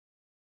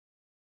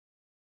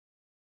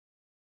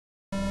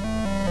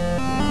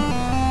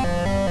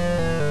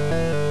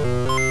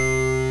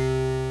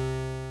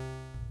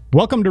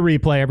Welcome to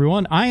Replay,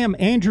 everyone. I am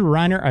Andrew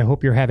Reiner. I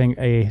hope you're having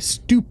a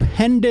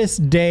stupendous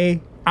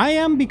day. I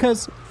am,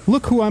 because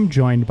look who I'm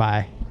joined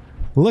by.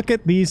 Look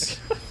at these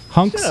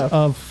hunks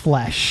of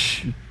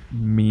flesh.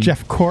 Me.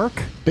 Jeff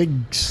Cork.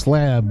 Big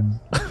slab.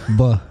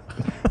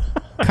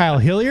 Kyle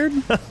Hilliard.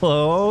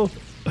 Hello.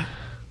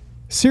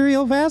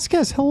 Cyril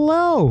Vasquez.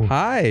 Hello.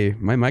 Hi.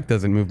 My mic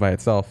doesn't move by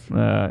itself. You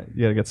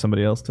gotta get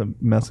somebody else to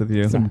mess with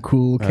you. Some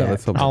cool cat.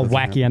 Let's hope I'll that doesn't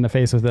whack you in the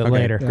face with it happen.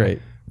 later. Okay,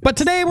 great. But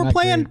today we're Not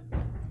playing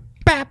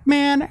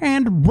Batman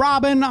and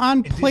Robin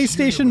on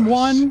PlayStation universe,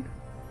 1.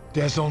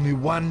 There's only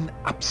one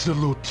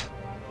absolute.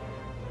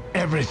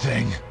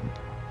 Everything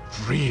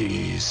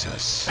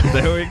freezes.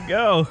 There we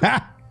go.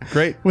 I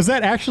Great. Was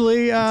that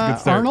actually good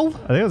start. Arnold?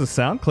 think it was a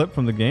sound clip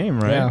from the game,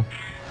 right? Yeah.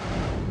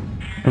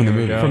 From the There we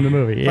movie. go. From the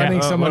movie, yeah.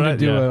 Finding someone to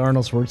do yeah.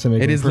 Arnold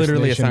Schwarzenegger. It is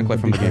literally a impersonation sound clip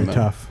would from be the game, kinda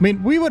though. tough. I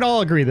mean, we would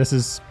all agree this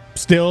is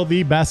still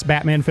the best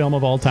Batman film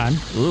of all time,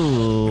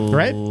 Ooh.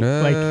 right?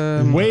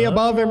 Like, way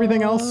above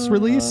everything else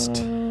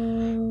released.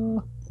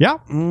 Yeah.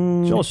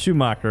 Joel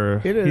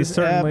Schumacher. It He's is a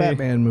certainly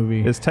Batman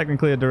movie. is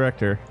technically a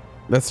director.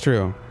 That's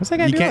true. What's that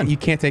guy you doing? You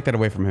can't take that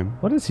away from him.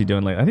 What is he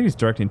doing? Like, I think he's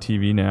directing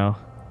TV now.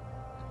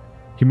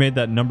 He made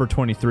that Number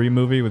 23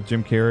 movie with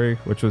Jim Carrey,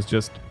 which was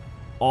just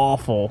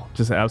awful,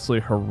 just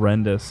absolutely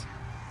horrendous.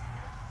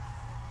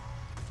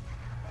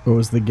 What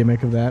was the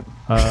gimmick of that?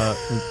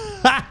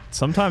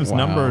 Sometimes Wow.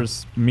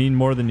 numbers mean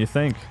more than you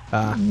think,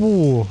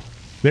 Ooh.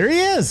 There he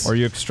is. or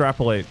you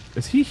extrapolate.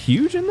 Is he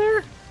huge in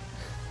there?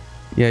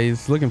 Yeah,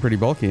 he's looking pretty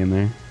bulky in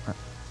there.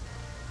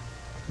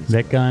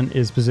 That gun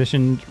is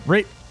positioned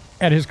right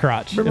at his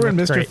crotch. Remember when It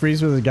looks Mr. great.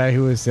 Freeze was a guy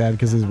who was sad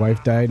because his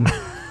wife died?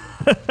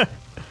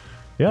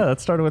 Yeah,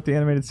 that started with the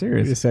animated He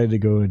series. decided to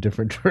go in a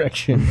different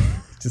direction.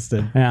 Just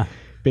a Yeah.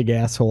 big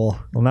asshole.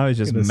 Well, now he's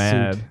just In a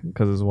mad suit.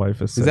 because his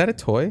wife is sick. Is that a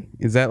toy?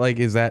 Is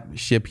that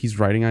ship he's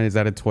riding on? Is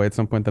that a toy at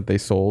some point that they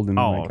sold? And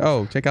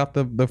Oh. check out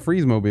the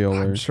Freeze mobile.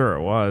 I'm Or, sure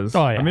it was.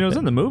 Oh, yeah. I mean, it was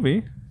in the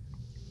movie.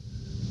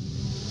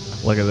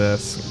 Look at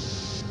this.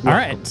 All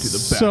right. to the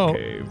So,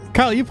 Batcave.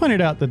 Kyle, you pointed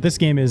out that this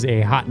game is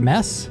a hot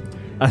mess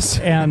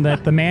and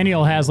that the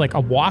manual has like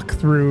a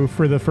walkthrough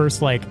for the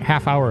first like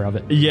half hour of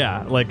it.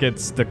 Yeah, like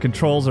the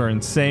controls are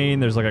insane.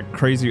 There's like a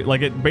crazy,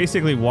 like it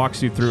basically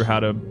walks you through how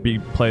to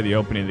play the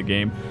opening of the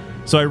game.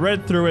 So I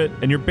read through it,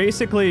 and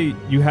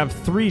you have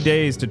 3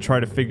 days to try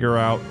to figure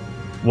out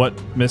what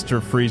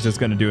Mr. Freeze is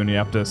going to do, and you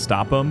have to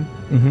stop him.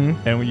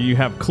 Mm-hmm. And you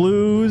have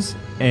clues,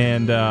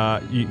 and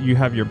you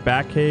have your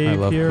Batcave I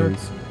love here.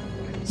 Freeze.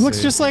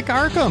 Looks just like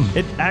Arkham.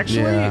 It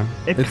actually, Yeah,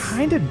 it it's-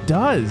 kind of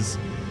does.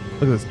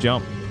 Look at this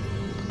jump.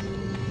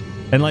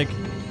 And like,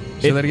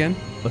 Say that again.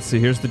 let's see,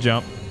 here's the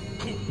jump.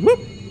 Whoop.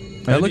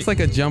 That looks like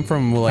a jump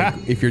from like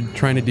if you're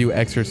trying to do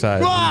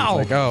exercise. Wow.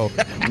 It's like, oh,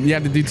 you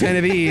have to do 10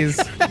 of these.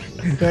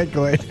 That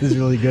glide is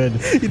really good.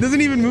 He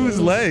doesn't even move his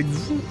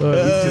legs. He's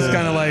just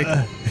kind of like,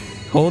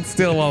 hold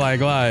still while I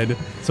glide.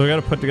 So we got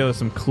to put together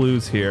some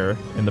clues here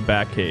in the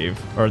Batcave,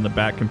 or in the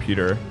Bat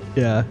computer.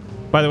 Yeah.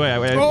 By the way,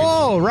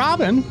 Oh,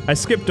 Robin. I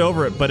skipped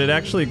over it, but it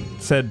actually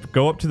said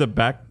go up to the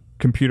Bat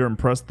computer and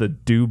press the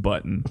do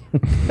button.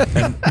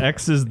 And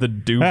X is the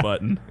do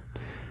button.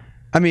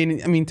 I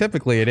mean,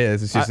 typically it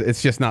is.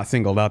 It's just not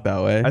singled out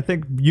that way. I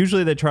think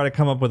usually they try to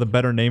come up with a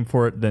better name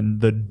for it than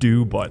the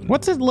do button.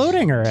 What's it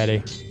loading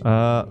already?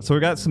 So we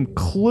got some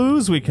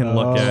clues we can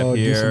look at Do some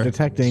here.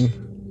 detecting.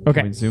 Can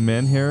Okay. we zoom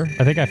in here?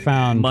 I think I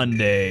found.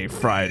 Monday,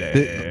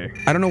 Friday.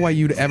 I don't know why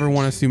you'd ever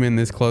want to zoom in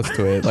this close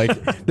to it.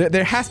 Like,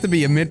 there has to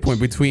be a midpoint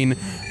between,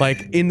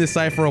 like,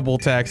 indecipherable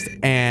text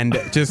and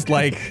just,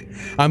 like,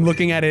 I'm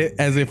looking at it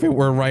as if it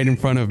were right in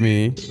front of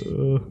me.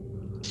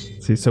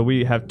 See, so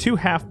we have 2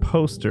 half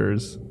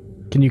posters.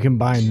 Can you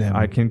combine them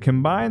I can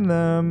combine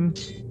them.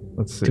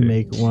 Let's see. to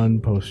make one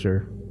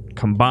poster?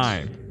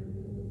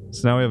 Combine.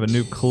 So now we have a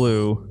new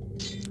clue.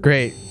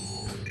 Great.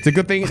 It's a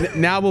good thing.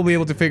 Now we'll be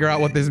able to figure out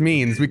what this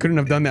means. We couldn't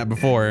have done that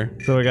before.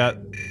 So we got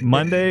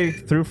Monday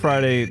through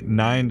Friday,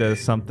 9 to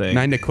something.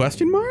 9 to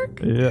question mark?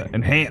 Yeah.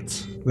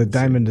 Enhance. The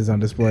diamond is on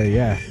display,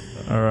 yeah.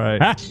 All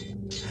right. Ah,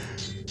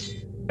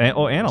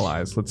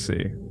 Analyze. Let's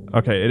see.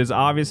 Okay, it is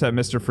obvious that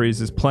Mr.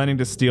 Freeze is planning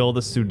to steal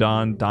the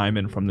Sudan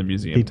diamond from the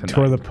museum He tonight.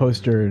 tore the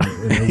poster in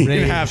a In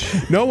rage.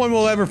 half. No one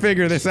will ever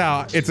figure this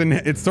out.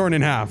 It's torn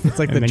in half. It's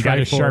like And the then got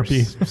a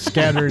Triforce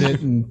scattered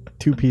it in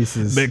 2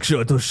 pieces. Make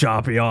sure to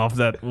Sharpie off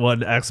that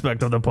one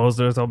aspect of the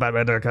poster so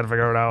Batman can't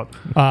figure it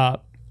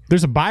out.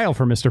 there's a bio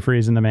for Mr.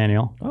 Freeze in the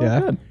manual. Yeah.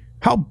 Good.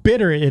 How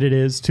bitter it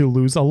is to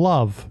lose a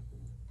love.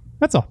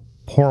 That's a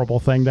horrible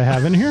thing to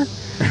have in here.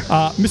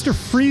 Mr.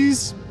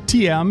 Freeze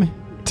TM,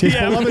 his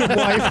beloved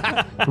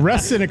wife,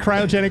 rests in a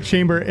cryogenic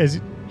chamber as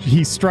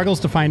he struggles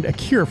to find a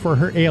cure for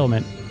her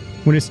ailment.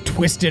 When his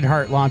twisted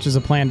heart launches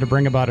a plan to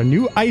bring about a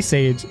new ice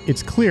age,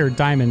 it's clear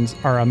diamonds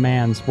are a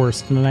man's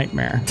worst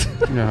nightmare.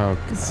 No.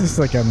 It's just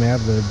like a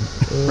Mad Lib.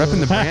 Repping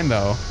the brand,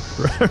 though.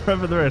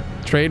 Remember the red.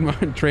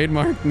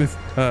 Trademark this,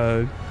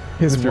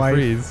 His Mr. wife.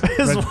 Freeze.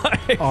 His wife.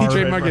 He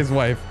trademarked his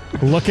wife.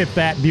 Look at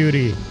that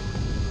beauty.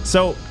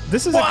 So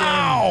this is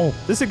Wow! a game.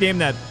 This is a game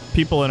that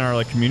people in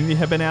our community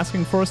have been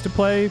asking for us to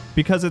play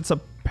because it's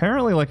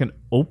apparently like an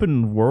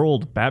open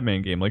world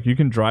Batman game. Like you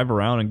can drive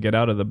around and get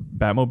out of the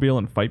Batmobile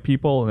and fight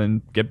people and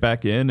then get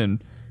back in,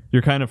 and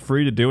you're kind of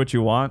free to do what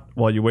you want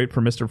while you wait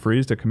for Mr.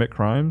 Freeze to commit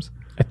crimes.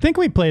 I think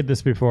we played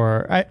this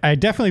before. I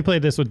definitely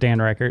played this with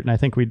Dan Reichert, and I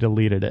think we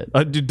deleted it.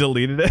 You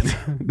deleted it?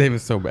 They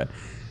was so bad.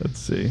 Let's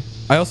see.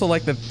 I also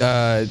like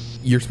that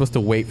you're supposed to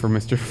wait for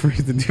Mr.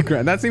 Freeze to do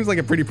crime. That seems like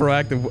a pretty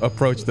proactive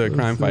approach to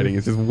crime fighting.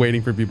 It's just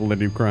waiting for people to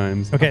do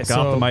crimes. Okay, so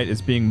Gothamite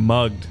is being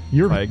mugged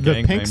you're by a the gang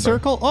pink member.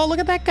 circle. Oh, look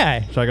at that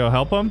guy. Should I go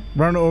help him?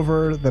 Run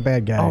over the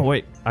bad guy. Oh,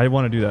 wait. I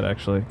want to do that,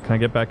 actually. Can I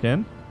get back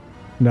in?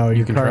 No,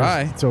 you can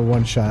try. It's a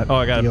one shot. Oh,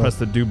 I got to deal. press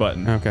the do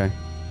button. Okay.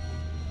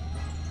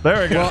 There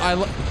we go.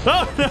 Well,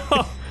 Oh,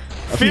 no.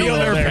 Feel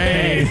their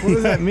pain. What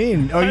does that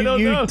mean? Oh, I don't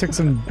you know. took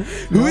some.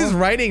 who is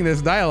writing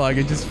this dialogue?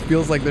 It just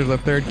feels like there's a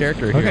third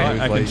character here. Okay.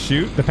 who's I like, can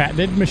shoot. The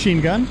patented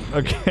machine gun.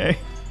 Okay.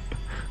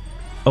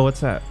 Oh, what's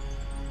that?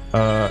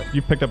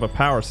 You picked up a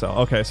power cell.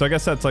 Okay, so I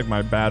guess that's like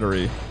my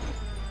battery.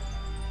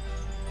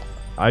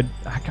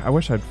 I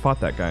wish I'd fought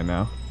that guy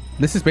now.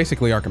 This is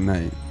basically Arkham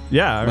Knight,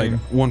 Yeah, I like mean,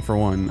 one for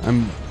one.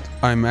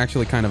 I'm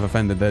actually kind of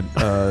offended that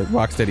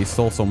Rocksteady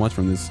stole so much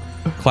from this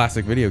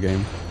classic video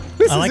game.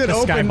 This I like an the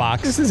open,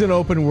 skybox. This is an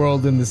open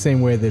world in the same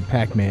way that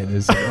Pac-Man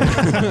is.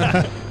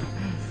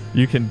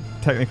 you can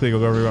technically go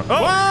wherever you want.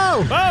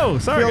 Oh! Oh,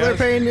 sorry, Feel their guys.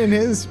 pain in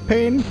his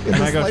pain. In I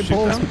his go light shoot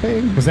bulb's them?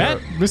 pain. Was that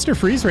Mr.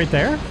 Freeze right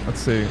there? Let's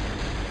see.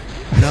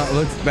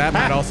 No, that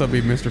might also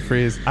be Mr.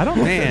 Freeze. I don't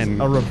know if Man.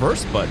 there's a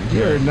reverse button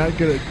You're here. not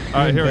good at.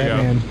 All right, here we go.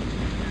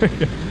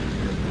 Batman.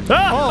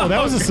 Oh,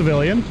 that was a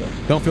civilian.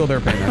 Don't feel their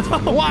pain. That's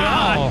fine.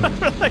 Wow.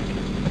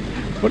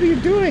 What are you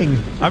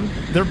doing?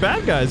 They're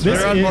bad guys. This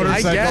They're is- on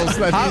motorcycles. I guess.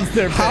 That How, means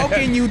they're how bad.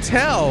 can you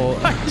tell?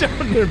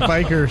 They're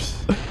bikers.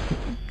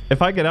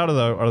 If I get out of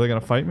the, are they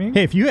gonna fight me?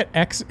 Hey, if you hit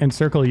X and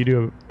circle, you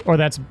do. Or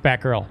that's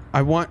Batgirl.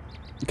 I want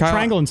Kyle,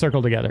 Triangle and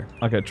circle together.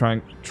 Okay,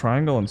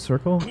 triangle and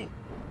circle.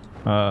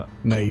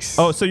 Nice.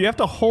 Oh, so you have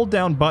to hold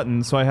down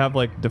buttons. So I have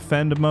like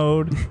defend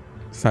mode,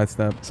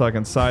 sidestep. so I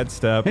can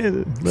sidestep.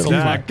 Little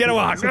Stack. Get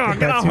off!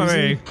 Get off of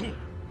me!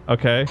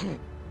 Okay.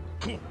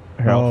 Here,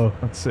 Oh.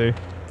 let's see.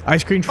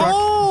 Ice cream truck.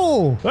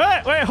 Oh!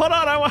 Wait, hold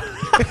on. I want.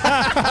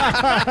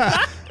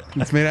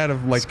 It's made out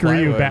of like Screw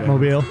you,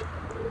 plywood. Batmobile.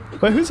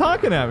 Wait, who's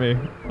honking at me?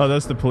 Oh,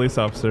 that's the police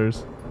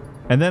officers.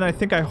 And then I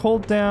think I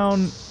hold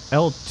down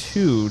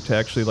L2 to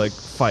actually like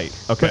fight.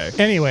 Okay.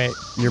 Anyway,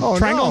 Oh,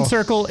 triangle no. and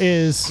circle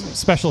is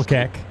special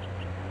kick.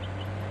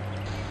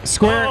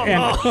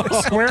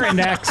 Square and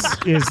X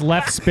is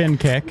left spin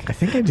kick. I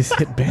think I just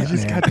hit Batman.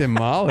 Just got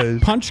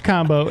demolished. Punch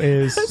combo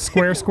is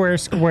square, square,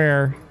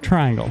 square,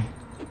 triangle.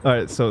 All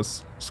right. So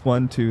it's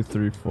 1, 2,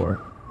 3,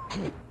 4.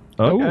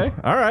 Okay.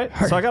 All right.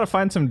 So I gotta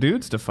find some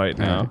dudes to fight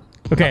now.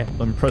 Okay.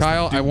 Let me press.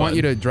 Kyle, the do I want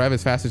you button. to drive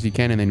as fast as you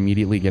can and then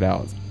immediately get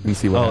out and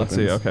see what Oh, happens.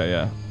 let's see. Okay,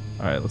 yeah.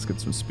 All right, let's get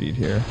some speed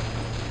here.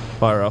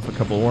 Fire off a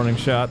couple warning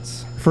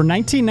shots. For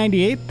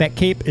 1998, that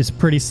cape is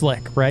pretty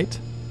slick, right?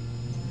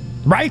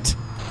 Right?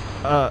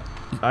 I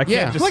can't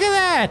Yeah. just Look at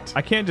that!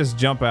 I can't just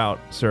jump out,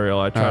 Serial.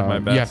 I tried Oh, my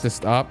best. You have to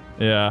stop.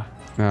 Yeah.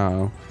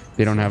 No,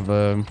 they don't have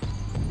the.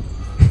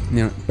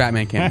 You know,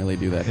 Batman can't really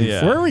do that. He's,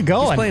 Yeah. Where are we he's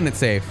going? playing it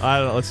safe. I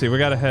don't know. Let's see. We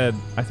got to head.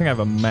 I think I have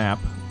a map.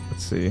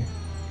 Let's see.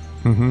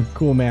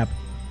 Cool map.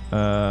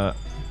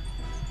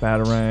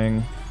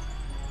 Batarang.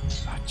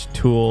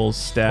 Tools,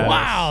 status.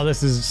 Wow,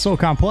 this is so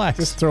complex.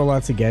 Just throw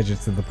lots of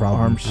gadgets at the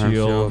problem. Arm shield.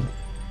 shield.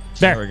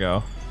 There There. we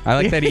go. I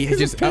like that he It's a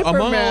just paper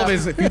among all map. of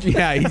his future.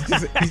 Yeah, he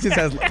just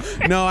has.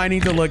 No, I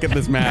need to look at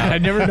this I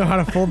map. never know how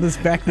to fold this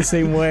back the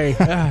same way.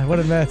 What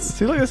a mess.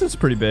 See, look, this is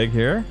pretty big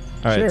here.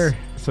 All right. Sure.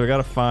 So we got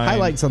to find.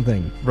 Highlight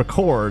something.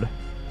 Record.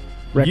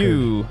 Record.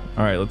 You.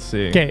 All right. Let's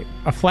see. Okay,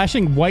 a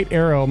flashing white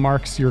arrow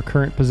marks your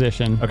current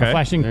position. Okay. A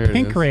flashing There it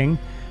pink is. ring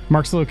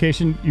marks the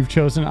location you've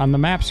chosen on the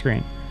map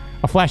screen.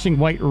 A flashing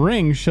white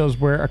ring shows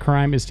where a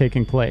crime is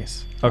taking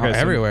place. Okay. Oh, so,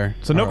 everywhere.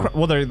 So no. Oh.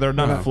 Well, they're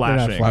not flashing.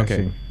 They're not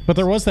flashing. Okay. But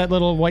there was that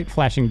little white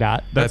flashing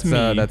dot. That's me.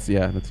 That's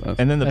us.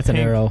 And then the That's an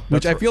pink. arrow.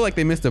 Which I feel like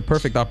they missed a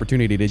perfect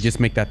opportunity to just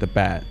make that the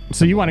bat.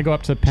 So you want to go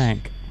up to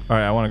Pank. All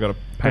right. I want to go to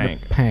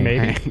Pank. Pank.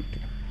 Maybe.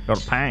 Go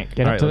to Pank.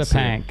 Get All up to the let's see.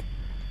 Pank.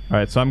 All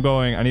right, so I'm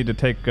going. I need to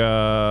take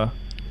a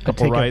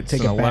couple rights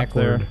take and a a left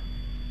there. backward.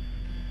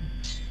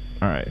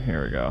 All right,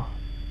 here we go.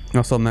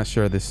 Also, I'm not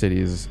sure this city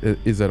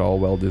is at all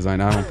well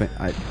designed.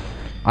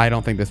 I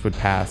don't think this would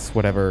pass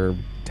whatever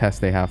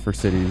test they have for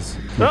cities.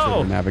 Make sure No!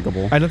 they're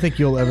navigable. I don't think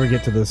you'll ever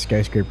get to the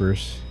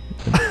skyscrapers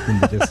in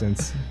the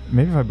distance.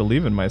 Maybe if I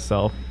believe in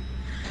myself.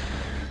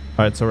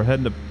 All right, so we're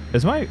heading to.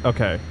 Is my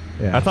okay?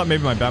 Yeah. I thought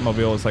maybe my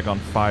Batmobile was like on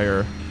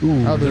fire.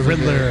 Ooh, Oh, the those are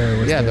Riddler. good.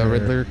 Was Yeah, the there.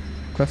 Riddler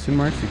question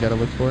marks you gotta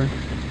look for.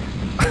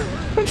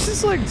 I'm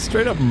just like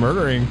straight up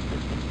murdering.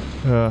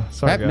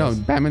 Sorry, No, guys.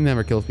 Batman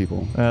never kills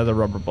people. The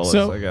rubber bullets,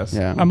 So- I guess.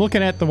 Yeah. I'm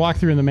looking at the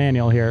walkthrough in the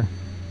manual here.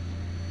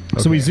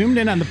 So we Okay. zoomed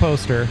in on the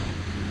poster.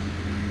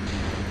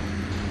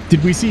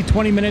 Did we see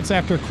 20 minutes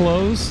after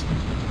close?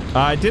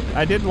 I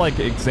did like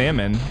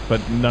examine,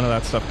 but none of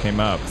that stuff came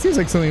up. Seems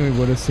like something we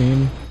would have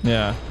seen.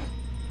 Yeah.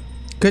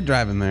 Good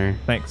driving there.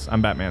 Thanks.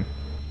 I'm Batman.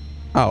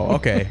 Oh,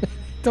 okay.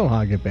 Don't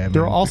hog it, Batman.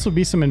 There will also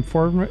be some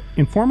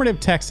informative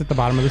text at the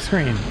bottom of the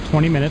screen.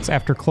 20 minutes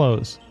after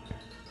close.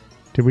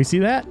 Did we see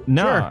that?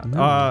 No.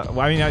 Well,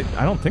 I mean,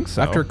 I don't think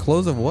so. After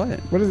close of what?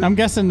 What is it? I'm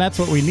guessing that's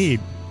what we need.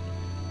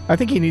 I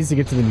think he needs to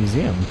get to the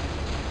museum.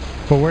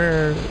 But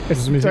where?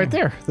 It's right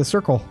there, the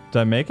circle. Did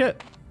I make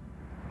it?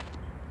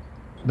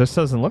 This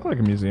doesn't look like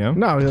a museum.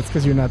 No, that's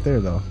because you're not there,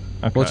 though.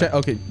 Okay. Well, check.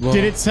 Okay. Well,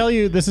 Did it tell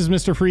you this is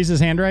Mr. Freeze's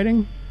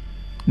handwriting?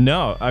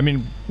 No, I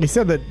mean, He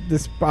said that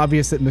it's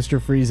obvious that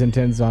Mr. Freeze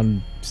intends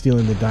on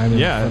stealing the diamond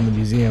Yeah. from the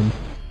museum.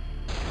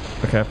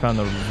 okay, I found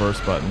the reverse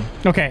button.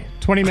 Okay,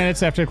 20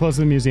 minutes after the close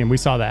of the museum. We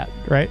saw that,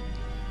 right?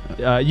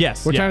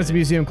 Yes. What yeah. time does the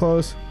museum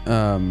close?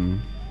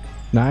 9?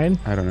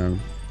 I don't know.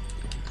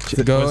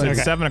 Go Was it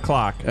ahead. 7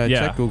 o'clock? Yeah.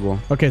 Check Google.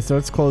 Okay, so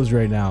it's closed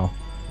right now.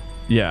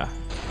 Yeah.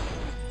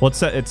 Well,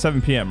 it's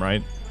 7 p.m.,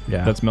 right?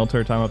 Yeah. That's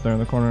military time up there in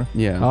the corner.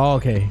 Yeah. Oh,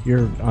 okay.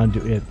 You're on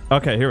to it.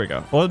 Okay, here we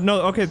go. Well,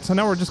 no, okay, so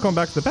now we're just going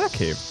back to the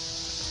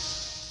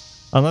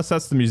Batcave. Unless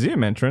that's the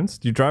museum entrance.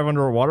 Do you drive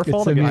under a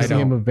waterfall? It's the to get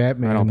Museum of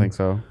Batman. I don't think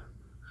so.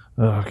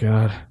 Oh,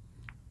 God.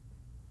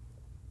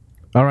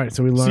 All right,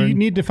 so we learned. So you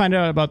need to find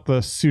out about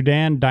the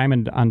Sudan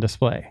diamond on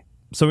display.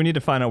 So we need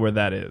to find out where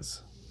that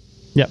is.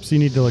 Yep, so you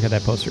need to look at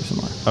that poster some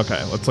more.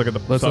 Okay, let's look at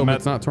the. Let's so hope I'm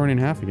it's not torn in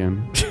half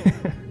again.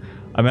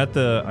 I'm at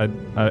the.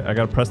 I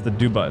gotta press the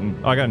do button.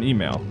 Oh, I got an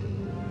email.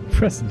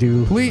 Press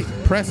do. Please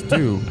press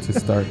do to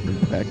start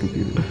that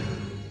computer.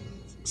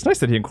 It's nice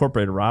that he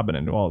incorporated Robin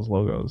into all his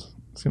logos.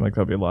 Seemed like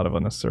that'd be a lot of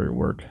unnecessary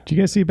work. Did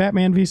you guys see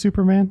Batman v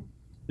Superman?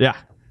 Yeah.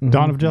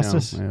 Dawn of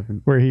Justice? I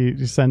haven't. Where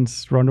he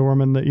sends Wonder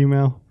Woman the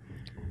email.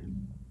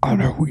 I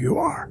know who you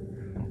are.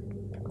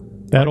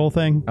 That whole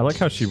thing. I like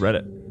how she read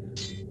it.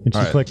 And she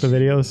All right. clicked the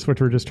videos,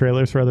 which were just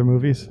trailers for other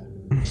movies.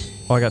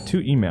 Oh, I got 2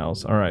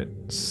 emails. All right.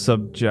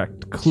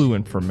 Subject clue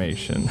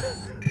information.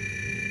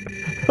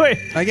 Wait,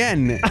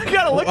 Again, I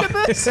gotta look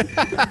at this.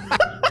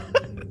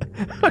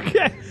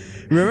 Okay.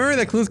 remember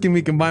that clues can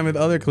be combined with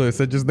other clues,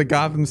 such as the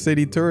Gotham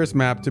City tourist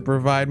map to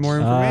provide more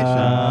information.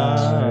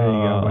 There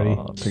you go,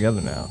 buddy.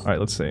 Together now. All right,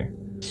 let's see.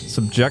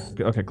 Subject.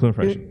 Okay, clue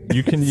information.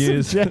 You can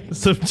use subject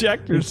It's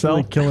really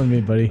yourself. killing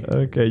me, buddy.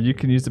 Okay, you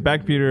can use the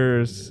back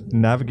computer's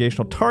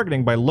navigational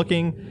targeting by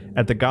looking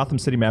at the Gotham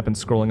City map and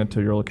scrolling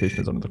until your location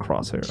is under the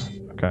crosshair.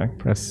 Okay,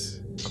 Press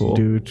cool.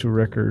 do to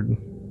record.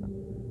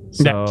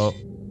 So,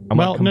 I'm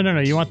Well, gonna no.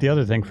 You want the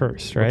other thing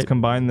first, right? let's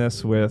combine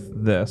this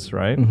with this,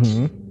 right?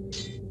 Mm-hmm.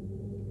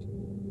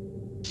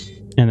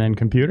 And then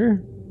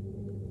computer?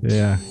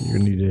 Yeah, you're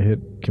going to need to hit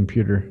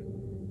computer.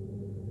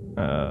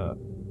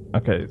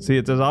 Okay, see,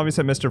 it says obvious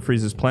that Mr.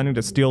 Freeze is planning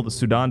to steal the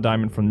Sudan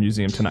diamond from the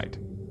museum tonight.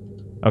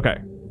 Okay.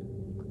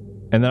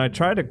 And then I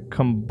try to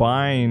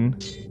combine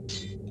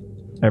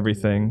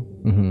everything.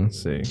 Mm-hmm.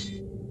 Let's see.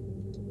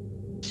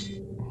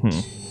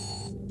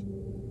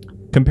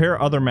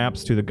 Compare other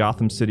maps to the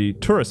Gotham City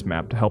tourist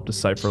map to help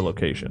decipher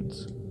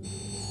locations.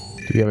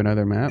 Do you have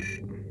another map?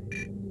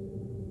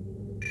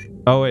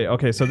 Oh, wait,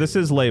 okay, so this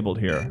is labeled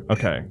here.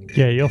 Okay.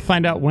 Yeah, you'll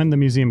find out when the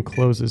museum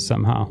closes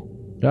somehow.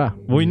 Yeah.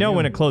 Well, we know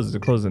when it closes.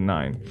 It closes at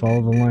 9.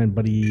 Follow the line,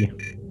 buddy.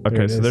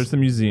 Okay, it so is. there's the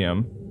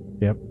museum.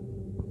 Yep.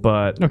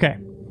 But Okay.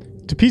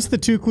 To piece the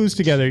 2 clues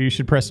together, you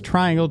should press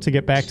triangle to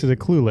get back to the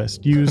clue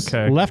list. Use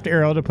Okay. left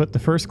arrow to put the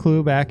first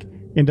clue back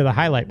into the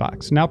highlight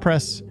box. Now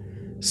press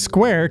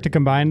square to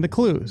combine the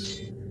clues.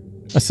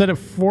 A set of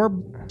 4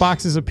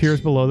 boxes appears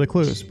below the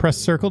clues. Press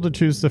circle to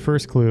choose the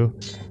first clue.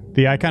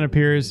 The icon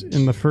appears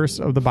in the first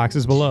of the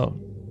boxes below.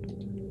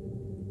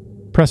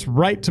 Press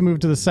right to move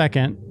to the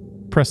second.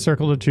 Press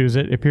circle to choose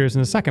it. It appears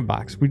in the second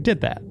box. We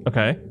did that.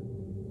 okay.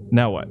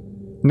 Now what?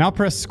 Now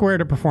press square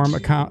to perform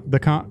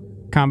the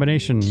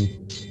combination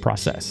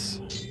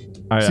process.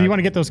 So you want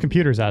to get those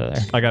computers out of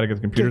there. I gotta get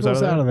the Get computers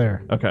those out of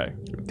there. there. Okay.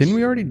 Didn't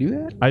we already do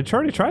that? I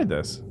already tried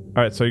this.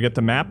 All right, so you get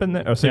the map in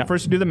there. Oh, so Yeah.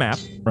 first you do the map,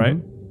 right?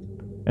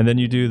 And then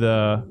you do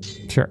the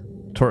Sure.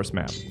 tourist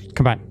map.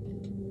 Combine.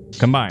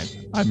 Combine.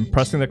 I'm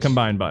pressing the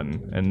combine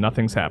button, and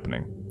nothing's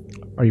happening.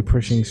 Are you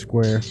pushing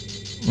square?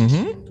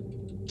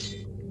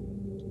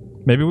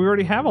 Maybe we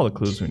already have all the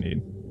clues we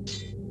need.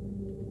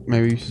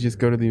 Maybe you should just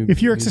go to the.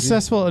 If you're museum?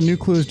 successful, a new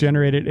clue is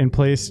generated and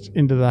placed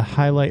into the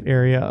highlight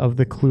area of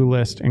the clue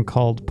list and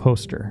called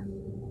poster.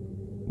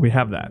 We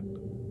have that.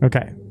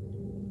 Okay.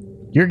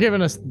 You're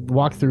giving us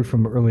walkthrough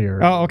from earlier.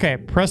 Oh, okay.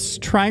 Press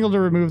triangle to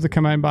remove the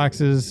combine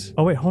boxes.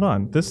 Oh, wait, hold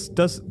on. This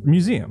does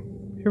museum.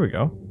 Here we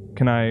go.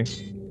 Can I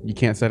You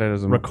can't set it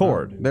as a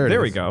record? Oh,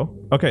 there we is. go.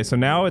 Okay, so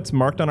now it's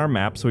marked on our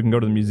map, so we can go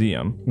to the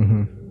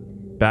museum.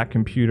 Back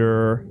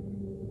computer.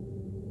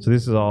 So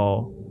this is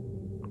all.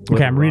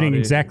 Okay, I'm reading Literati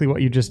exactly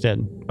what you just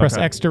did. Press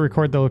Okay. X to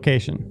record the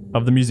location.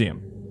 of the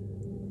museum.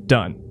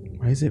 Done.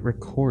 Why is it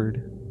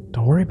record?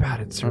 Don't worry about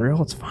it,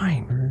 Cyril. It's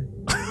fine.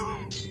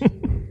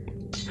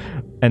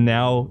 And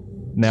now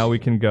we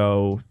can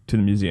go to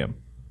the museum.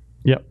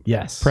 Yep.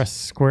 Yes. Press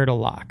square to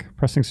lock.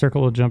 Pressing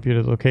circle will jump you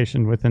to the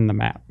location within the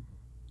map.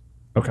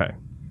 Okay.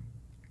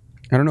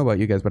 I don't know about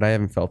you guys, but I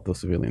haven't felt the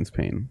civilian's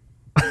pain.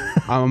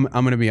 I'm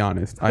gonna be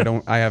honest.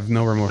 I have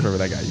no remorse over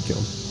that guy you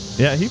killed.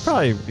 Yeah, he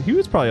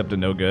was probably up to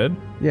no good.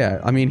 Yeah,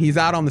 I mean he's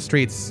out on the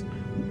streets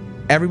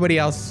everybody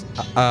else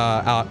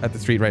out at the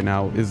street right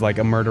now is like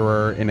a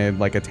murderer in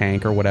a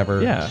tank or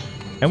whatever. Yeah.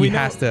 And we he know-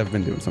 has to have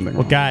been doing something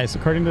Well, wrong. guys,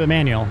 according to the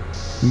manual,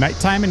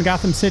 nighttime in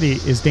Gotham City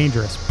is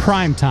dangerous.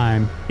 Prime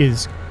time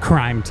is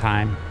crime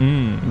time.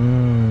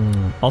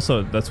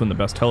 Also, that's when the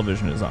best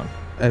television is on.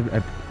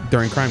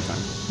 During crime time.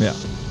 Yeah.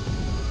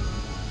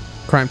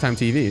 Crime Time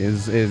TV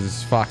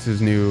is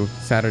Fox's new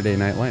Saturday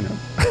night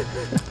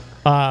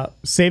lineup.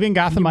 Saving Move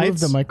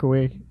Gothamites. the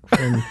microwave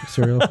from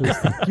cereal, please.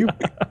 Thank you.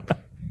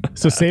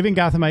 So saving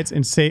Gothamites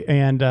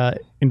and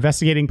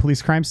investigating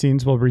police crime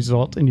scenes will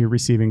result in you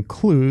receiving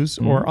clues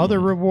or other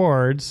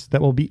rewards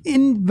that will be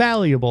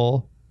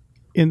invaluable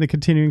in the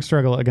continuing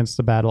struggle against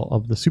the battle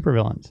of the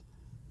supervillains.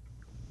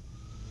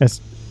 As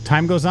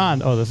time goes on,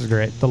 this is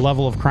great. The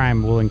level of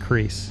crime will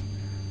increase.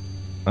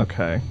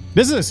 Okay.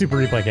 This is a super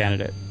replay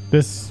candidate.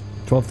 This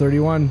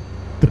 1231.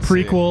 the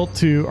prequel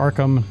to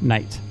Arkham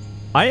Knight.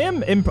 I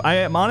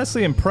am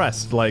honestly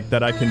impressed, like,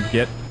 that I can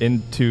get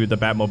into the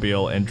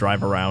Batmobile and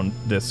drive around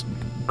this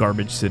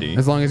garbage city.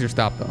 As long as you're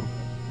stopped, though.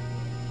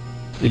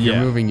 If you're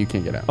moving, you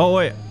can't get out. Oh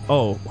wait.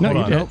 Oh, No, hold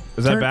you on. did.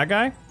 Is that a Turn- bad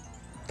guy?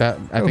 I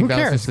think Who that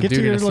cares? was just a Get dude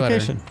to in your a sweater.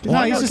 location. Get No,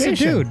 to he's your just a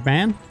location. dude,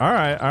 man. All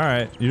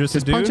right. You're just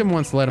Just a dude. punch him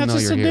once, let him That's know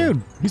just you're a here.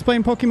 dude. He's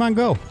playing Pokemon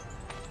Go.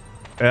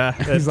 Yeah.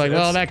 He's like,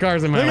 well, that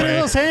car's in my Look at way.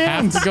 those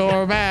hands. Have to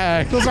go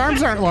back. Those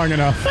arms aren't long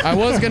enough. I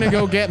was gonna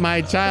go get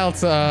my child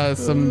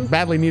some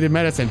badly needed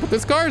medicine, but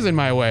this car's in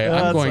my way.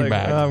 I'm going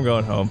back. I'm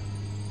going home.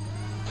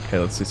 Okay,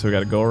 let's see. So we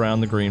got to go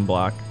around the green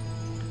block.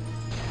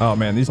 Oh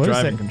man, these What is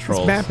driving it?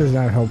 controls. This map is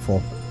not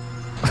helpful.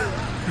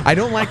 I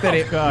don't like that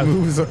it God.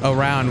 moves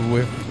around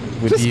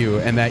with you,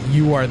 and that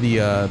you are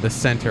the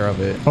center of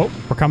it. Oh,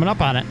 we're coming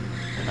up on it.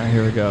 All right,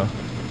 here we go.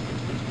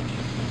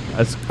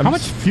 How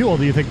much fuel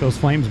do you think those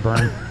flames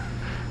burn?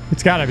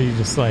 It's got to be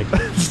just like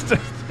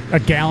a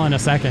gallon a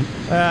second.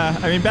 I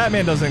mean,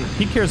 Batman doesn't.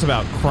 He cares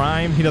about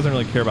crime. He doesn't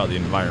really care about the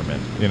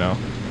environment. You know.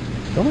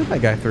 Don't let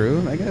that guy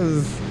through. I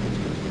guess.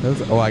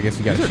 I guess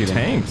you got to These are shoot him.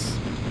 tanks.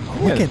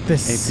 Look at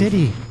this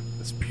city.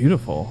 It's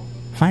beautiful.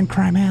 Find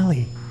Crime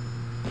Alley.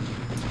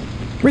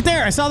 Right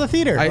there. I saw the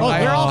theater. I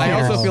they're all I here.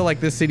 also feel like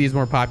this city is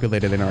more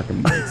populated than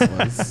Arkham Knight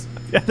was.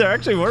 Yeah, there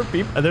actually were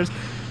people. There's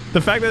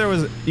the fact that there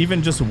was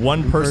even just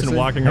one person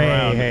walking Hey,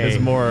 around hey. is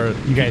more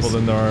You guys- people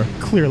than there are.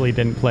 clearly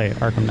didn't play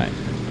Arkham Knight.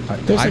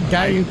 There's a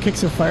guy who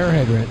kicks a fire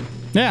hydrant.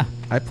 Yeah.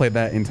 I played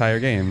that entire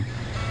game.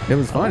 It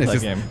was fun. love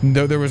It's that just game.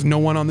 there was no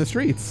one on the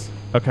streets.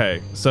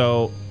 Okay,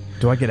 so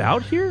do I get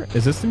out here?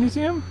 Is this the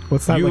museum?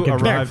 What's that You like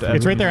a There, arrived at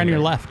it's the right there on your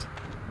museum. left.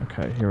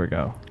 Okay, here we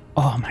go.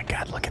 Oh my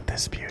God! Look at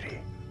this beauty.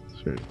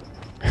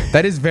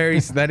 That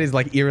is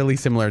like eerily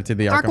similar to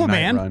the Arkham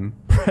Knight Aquaman. run.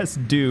 Press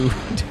do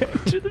to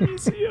enter the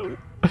museum.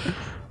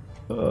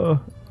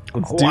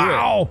 Let's do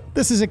Wow,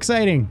 this is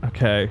exciting. it.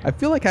 Okay. I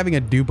feel like having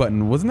a do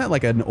button, wasn't that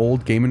like an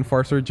old Game &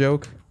 Farcer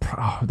joke?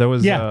 Oh, that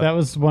was Yeah, that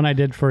was one I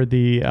did for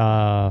the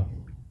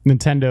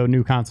Nintendo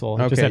new console.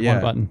 It just Okay, had yeah.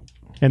 one button.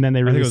 And then they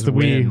think it released the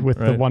was Wii Win, with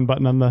the right? one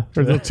button on the,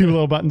 or the two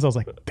little buttons. I was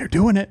like, they're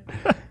doing it.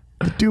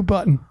 The do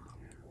button.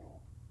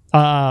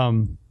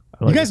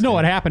 You guys know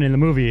what happened in the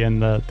movie in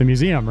the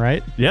museum,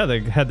 right? Yeah, they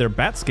had their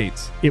bat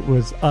skates. It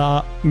was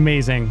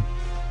amazing.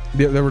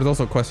 There was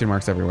also question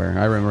marks everywhere.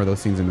 I remember those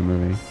scenes in the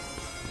movie.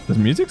 The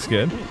music's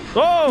good.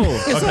 Oh,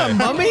 Is that a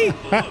mummy?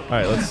 All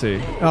right, let's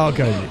see. Oh,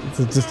 good.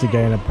 It's just a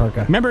guy in a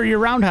parka. Remember your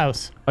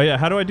roundhouse, Oh yeah,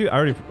 how do I do? I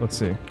already. Let's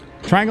see.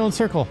 triangle and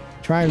circle.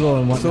 Triangle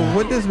and So whatnot.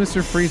 what does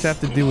Mr. Freeze have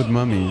to do with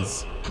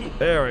mummies?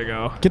 There we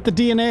go. Get the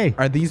DNA.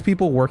 Are these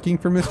people working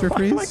for Mr.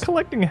 Why am I Freeze?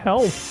 collecting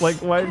health? Like,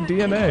 why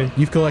DNA?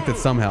 You've collected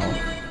some health.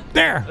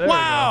 There. we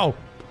Wow.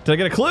 Did I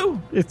get a clue?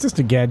 It's just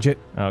a gadget.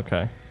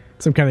 Okay.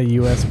 Some kind of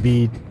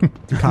USB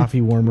coffee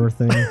warmer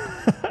thing.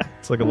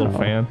 It's like a little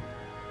fan.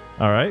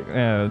 All right.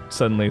 And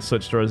suddenly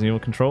switch to Resident Evil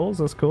controls.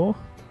 That's cool.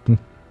 All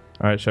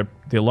right.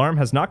 The alarm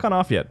has not gone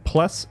off yet.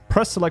 Press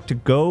select to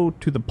go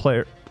to the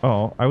player.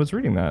 Oh, I was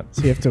reading that.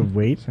 So you have to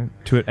wait.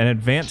 To an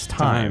advanced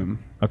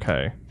time.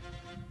 Okay.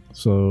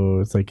 So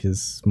it's like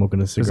he's smoking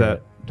a Is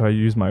cigarette. that, do I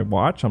use my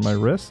watch on my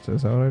wrist?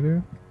 Is that what I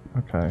do?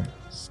 Okay.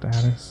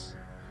 Status.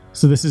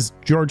 So this is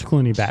George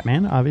Clooney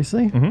Batman,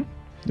 obviously.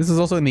 This is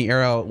also in the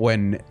era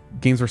when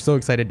games were so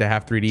excited to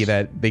have 3D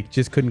that they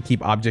just couldn't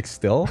keep objects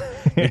still.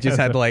 They just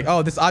had to like,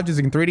 oh, this object's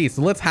in 3D,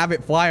 so let's have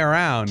it fly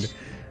around.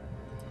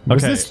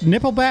 Was Okay. this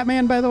nipple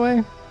Batman, by the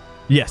way?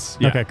 Yes.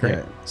 Yeah. Okay, great.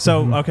 Yeah.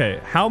 So, okay,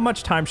 how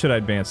much time should I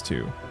advance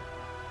to?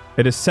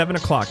 It is 7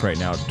 o'clock right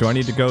now. Do I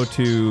need to go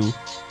to,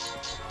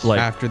 like,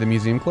 After the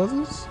museum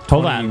closes?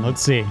 Hold 20 on.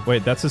 Let's see.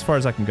 Wait, that's as far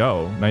as I can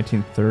go.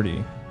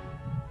 1930.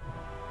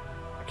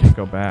 I can't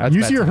go back. That's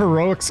Use bad your time.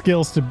 heroic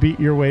skills to beat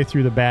your way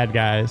through the bad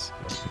guys,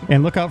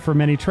 and look out for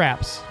many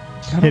traps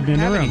I don't hidden in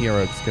have the any room.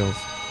 heroic skills.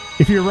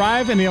 If you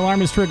arrive and the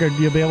alarm is triggered,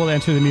 you'll be able to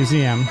enter the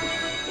museum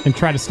and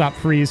try to stop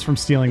Freeze from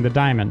stealing the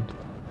diamond.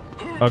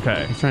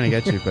 Okay. He's trying to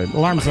get you, but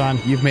Alarm's on.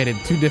 you've made it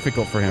too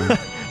difficult for him.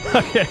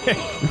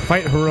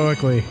 Fight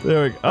heroically.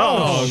 There we go.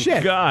 Oh,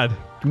 shit. God.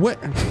 What?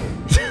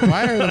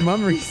 Why are the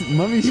mummies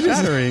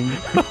shattering?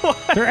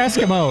 They're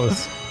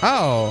Eskimos.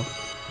 Oh.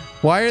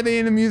 Why are they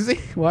in a museum?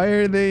 Why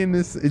are they in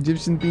this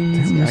Egyptian themed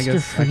museum? I Mr.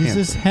 guess I can't.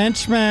 Freeze's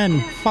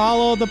henchmen.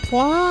 Follow the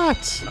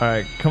plot. All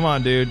right, come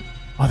on, dude.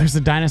 Oh, there's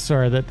a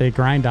dinosaur that they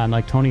grind on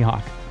like Tony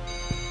Hawk.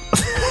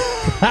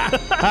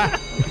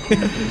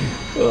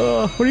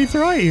 What do you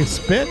throw at you?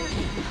 Spit?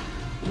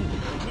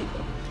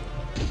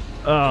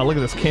 Oh, look at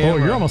this camera. Oh,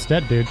 you're almost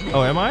dead, dude.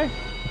 Oh, am I?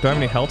 Do I have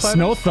any health?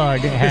 Snow Thug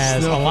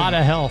has Snow a lot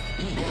of health.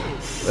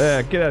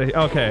 Yeah, get out of here.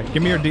 Okay,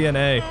 give me your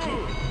DNA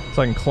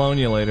so I can clone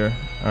you later.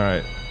 All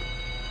right.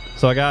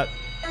 So I got...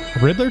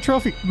 Riddler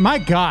trophy. My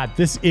God,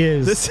 this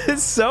is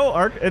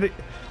so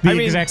the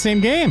exact same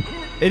game.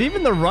 And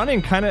even the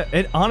running kind of...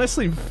 It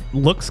honestly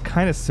looks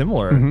kind of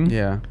similar.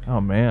 Yeah.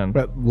 Oh, man.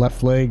 But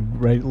left leg,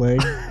 right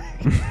leg,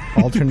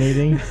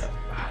 alternating.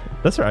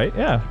 That's right,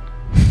 yeah.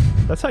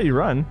 That's how you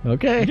run.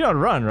 Okay. You don't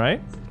run,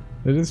 right?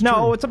 It is No,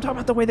 true. I'm talking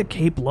about the way the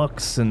cape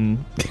looks and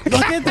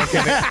Look at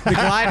that. The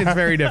glide is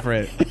very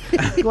different.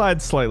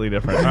 glide's slightly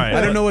different. All right.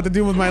 I don't know what to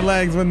do with my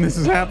legs when this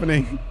is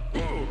happening.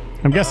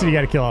 I'm guessing you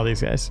got to kill all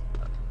these guys.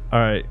 All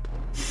right.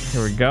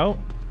 Here we go.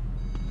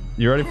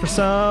 You ready for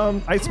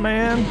some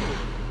Iceman?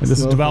 This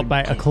is developed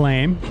by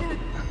Acclaim.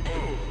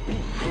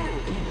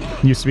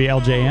 Used to be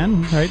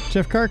LJN, right,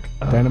 Jeff Kirk?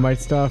 Dynamite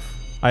stuff.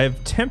 I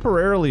have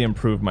temporarily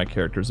improved my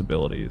character's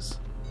abilities.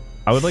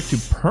 I would like to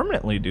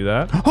permanently do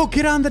that. Oh,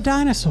 get on the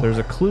dinosaur. There's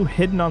a clue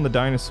hidden on the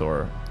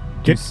dinosaur.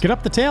 Get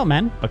up the tail,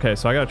 man. Okay,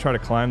 so I gotta try to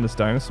climb this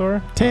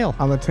dinosaur. Tail.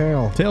 On the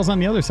tail. Tail's on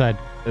the other side.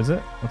 Is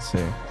it? Let's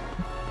see.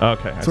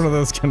 Okay. It's one of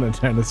those kind of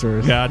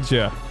dinosaurs.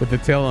 Gotcha. With the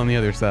tail on the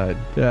other side.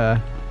 Yeah.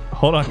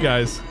 Hold on,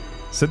 guys.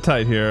 Sit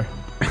tight here.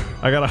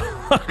 I gotta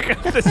hook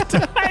up this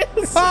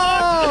dinosaur.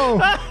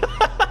 Oh!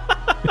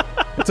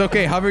 It's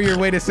okay. Hover your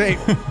way to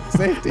safety.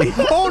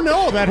 Oh,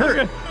 no, that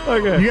hurt.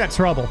 Okay. You got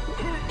trouble.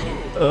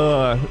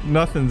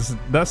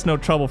 That's no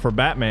trouble for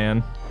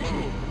Batman.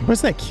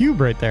 What's that cube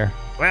right there?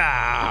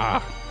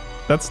 Ah!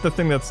 That's the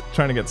thing that's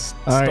trying to get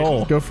All right, stole.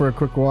 let's go for a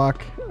quick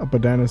walk up a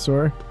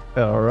dinosaur.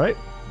 All right.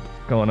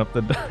 Going up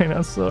the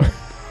dinosaur.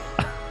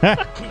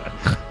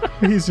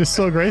 He's just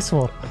so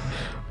graceful.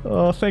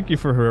 Oh, thank you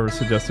for whoever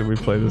suggested we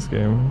play this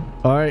game.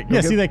 All right. go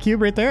Yeah, get- see that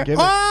cube right there? Get it.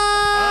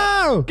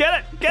 Oh! Get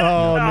it! Get it!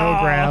 Oh, no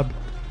Aw. grab.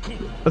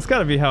 That's got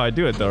to be how I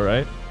do it, though,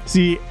 right?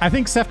 See, I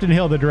think Sefton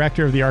Hill, the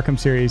director of the Arkham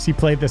series, he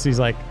played this. He's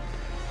like,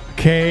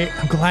 okay,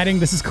 I'm gliding.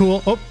 This is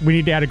cool. Oh, we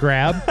need to add a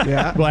grab.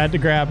 Yeah. We'll add to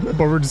grab, but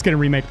we're just going to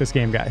remake this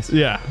game, guys.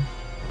 Yeah.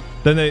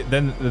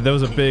 Then there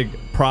was a big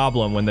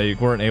problem when they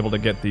weren't able to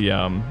get the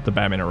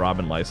Batman and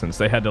Robin license.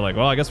 They had to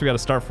well, I guess we got to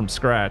start from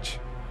scratch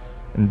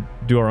and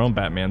do our own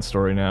Batman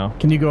story now.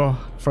 Can you go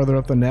further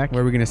up the neck?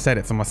 Where are we going to set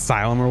it? Some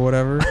asylum or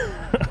whatever?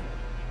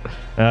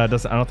 I don't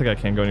think I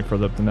can go any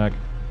further up the neck.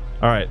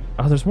 All right.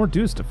 Oh, there's more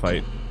dudes to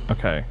fight.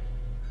 Okay.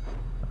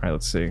 All right,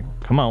 let's see.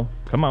 Come on.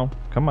 Come on.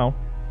 Come on.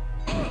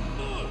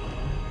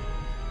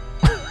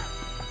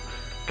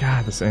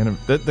 God, this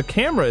the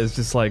camera is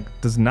just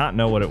does not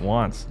know what it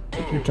wants.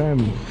 Take your time.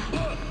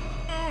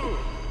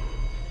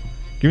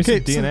 Give me some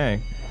Okay, so- DNA.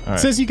 All right. It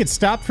says you could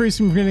stop Freeze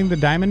from getting the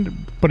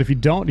diamond, but if you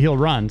don't, he'll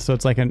run. So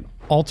it's like an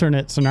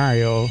alternate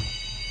scenario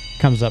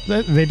comes up.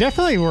 They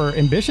definitely were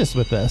ambitious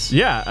with this.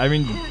 Yeah, I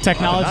mean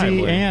Technology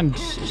undeniably. and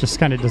just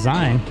kind of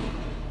design.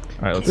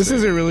 All right, let's This see.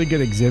 is a really good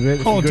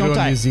exhibit. If Oh, you go don't to a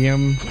die.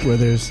 museum where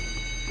there's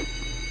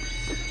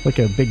like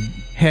a big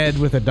head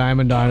with a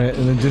diamond on it,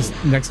 and then just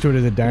next to it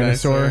is a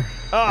dinosaur. And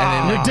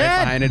then You're right dead.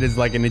 behind it is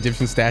like an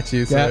Egyptian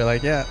statue. So Yeah. they're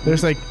like, yeah.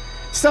 There's like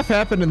stuff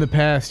happened in the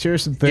past.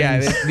 Here's some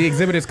things. Yeah, the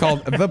exhibit is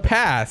called The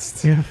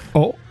Past.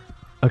 Oh,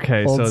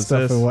 Okay, old so is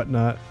stuff this and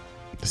whatnot.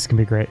 this is going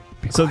to be great.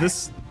 so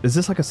this is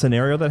this like a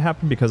scenario that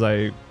happened because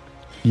I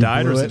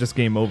died, or blew is it it. just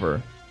game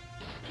over?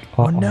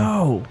 Oh,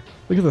 No,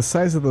 Look at the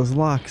size of those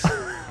locks.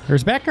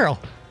 There's Batgirl.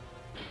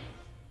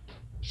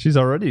 she's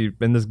already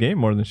in this game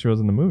more than she was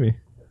in the movie.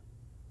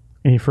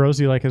 And he froze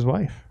you like his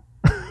wife.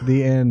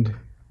 The end.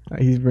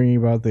 He's bringing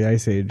about the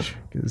Ice Age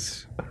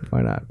because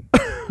why not?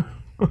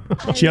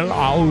 Chill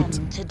out.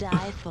 To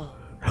die for.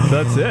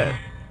 So that's it.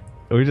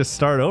 We just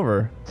start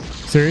over.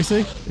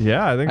 Seriously?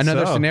 Yeah, I think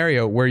Another so.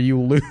 scenario where you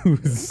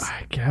lose.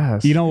 I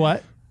guess. You know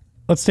what?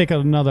 Let's take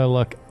another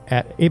look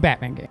at a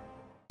Batman game.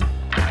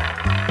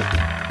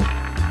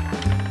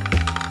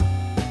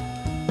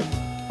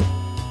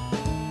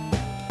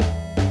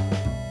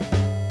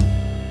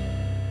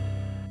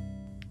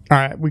 All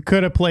right, we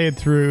could have played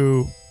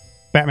through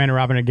Batman and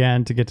Robin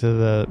again to get to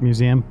the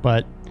museum,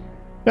 but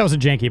that was a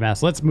janky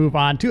mess. Let's move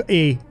on to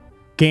a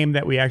game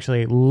that we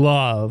actually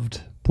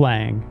loved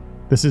playing.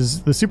 This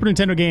is the Super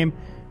Nintendo game,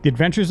 The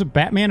Adventures of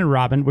Batman and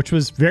Robin, which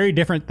was very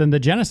different than the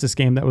Genesis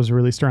game that was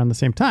released around the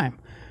same time.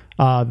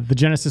 The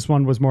Genesis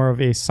one was more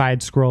of a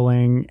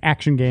side-scrolling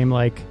action game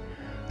like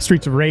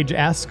Streets of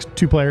Rage-esque,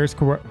 two players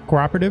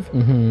cooperative.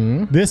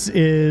 Mm-hmm. This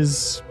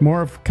is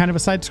more of kind of a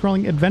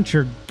side-scrolling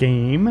adventure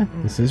game.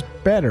 This is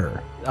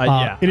better.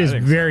 yeah, It is I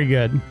think very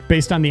good,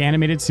 based on the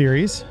animated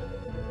series. so.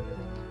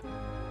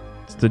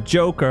 It's the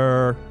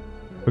Joker.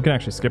 We can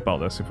actually skip all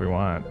this if we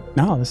want.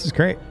 No, this is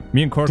great.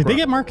 Me and Cork. Did they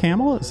get Mark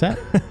Hamill?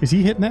 Is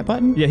he hitting that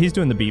button? Yeah, he's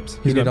doing the beeps.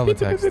 He He's did going all the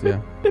text,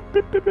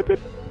 yeah.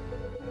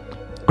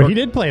 But he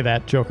did play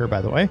that Joker,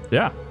 by the way.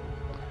 Yeah.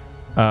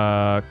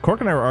 Cork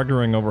and I were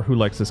arguing over who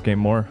likes this game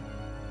more.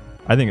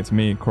 I think it's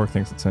me. Cork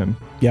thinks it's him.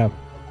 Yeah,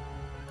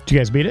 Did you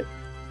guys beat it?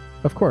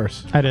 of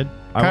course. I did.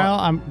 I Kyle,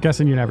 I'm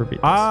guessing you never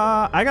beat this.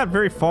 I got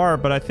very far,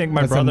 but I think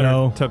my That's a brother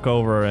no. took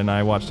over and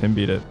I watched him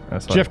beat it.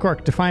 That's why. Jeff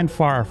Cork, define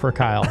far for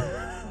Kyle.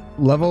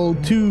 Level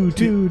 2,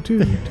 2,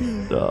 2,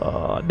 2.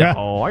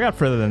 No, I got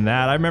further than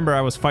that. I remember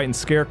I was fighting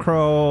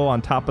Scarecrow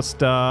on top of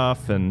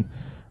stuff, and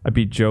I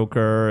beat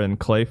Joker and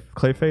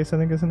Clayface, I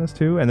think, is in this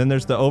too. And then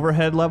there's the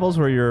overhead levels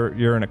where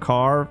you're in a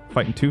car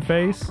fighting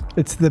Two-Face.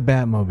 It's the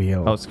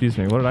Batmobile. Oh, excuse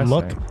me. What did I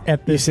Look say? at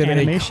you this said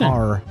animation. a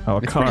car. Oh, a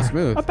It's car. pretty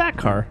smooth. A bat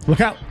car.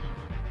 Look out.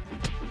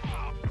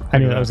 I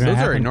knew that was going to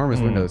Those are happen.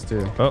 enormous windows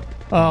too. Oh,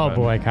 Oh,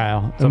 boy,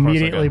 Kyle. So far, so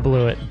Immediately good.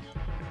 blew it.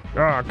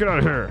 Ah, get out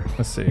of here.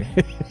 Let's see.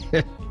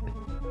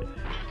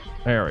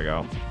 There we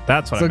go.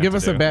 That's what I So meant give to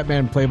us do. a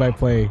Batman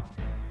play-by-play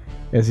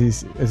as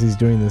he's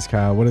doing this,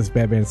 Kyle. What is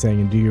Batman saying?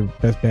 And do your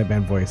best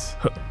Batman voice.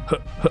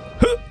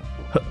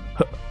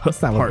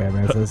 That's not what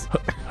Batman says.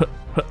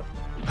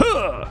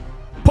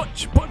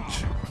 Punch,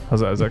 punch. How's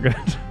that? Is that good?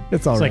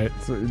 It's all It's like- right.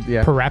 So,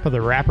 yeah. Parappa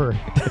the Rapper,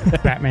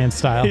 Batman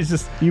style. He's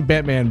just. You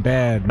Batman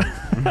bad.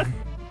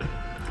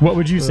 What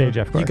would you say,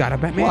 Jeff Cork? You got a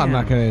Batman. Well, I'm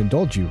not going to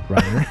indulge you,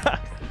 Ryder.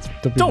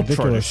 Don't be Don't try to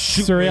ridiculous.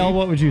 shoot Surreal, me.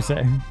 what would you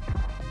say?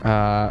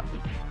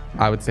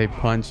 I would say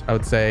punch. I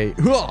would say.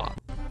 "Hua!"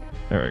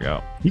 There we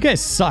go. You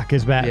guys suck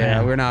as Batman.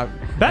 Yeah, we're not.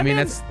 I mean,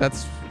 Batman?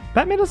 that's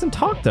Batman doesn't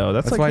talk though.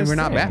 That's like why his we're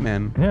not thing.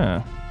 Batman.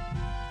 Yeah.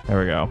 There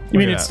we go. You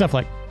mean Look at it's that. stuff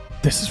like,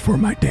 this is for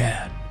my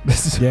dad.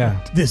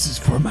 Yeah. This is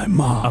for my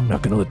mom. I'm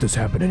not gonna let this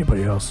happen to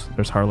anybody else.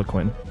 There's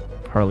Harlequin.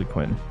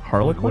 Harlequin.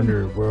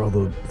 Harlequin. where all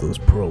those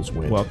pearls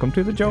went. Welcome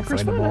to the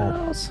Joker's find them all.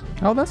 house.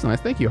 Oh, that's nice.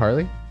 Thank you,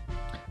 Harley.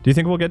 Do you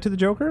think we'll get to the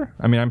Joker?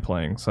 I mean, I'm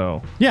playing,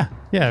 so. Yeah,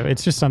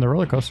 it's just on the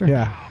roller coaster.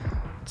 Yeah.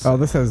 Oh,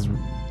 this has...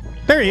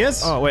 There he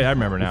is. Oh wait, I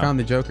remember now. Found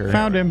the Joker.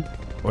 Found him.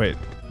 Wait,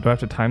 do I have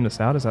to time this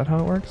out? Is that how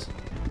it works?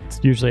 It's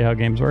usually how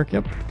games work.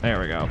 Yep. There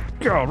we go.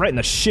 Go right in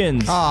the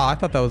shins. Oh, I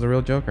thought that was a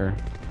real Joker.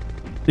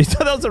 You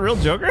thought that was a real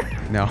Joker?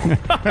 No.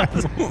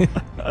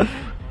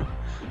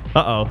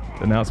 Uh-oh.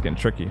 Then now it's getting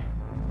tricky.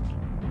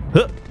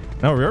 Huh.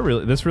 No, we're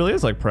really. This really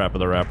is like Parappa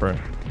the Rapper.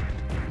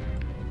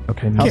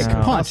 Okay, now. Kick,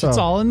 punch. also- It's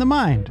all in the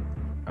mind.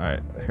 All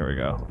right, here we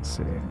go. Let's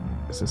see.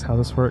 Is this how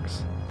this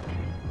works?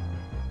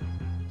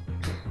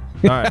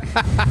 All right.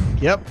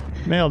 Yep.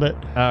 Nailed it.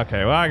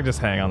 Okay, well, I can just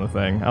hang on the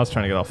thing. I was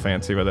trying to get all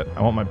fancy with it.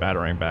 I want my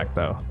batarang back,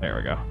 though. There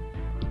we go.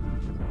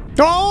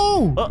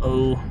 Oh!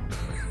 Uh-oh.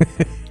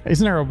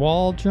 Isn't there a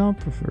wall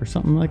jump or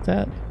something like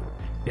that?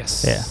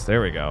 Yes. Yeah.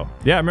 There we go.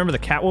 Yeah, remember the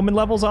Catwoman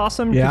level's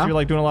awesome? Because Yeah. you're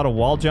like doing a lot of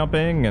wall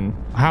jumping and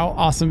How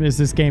awesome is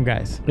this game,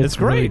 guys? it's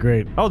great. really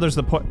great. Oh, there's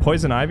the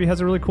Poison Ivy has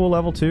a really cool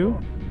level, too.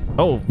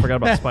 Oh, forgot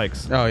about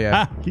spikes. Oh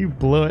yeah. Ah, you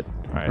blew it.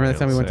 All right, Remember that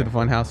time we let's went to see. the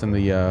fun house and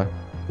the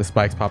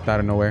spikes popped out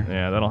of nowhere?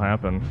 Yeah, that'll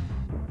happen.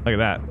 Look at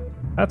that.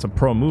 That's a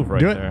pro move right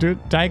Do there. it. Do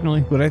it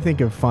diagonally. When I think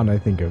of fun, I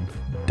think of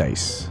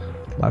dice.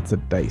 Lots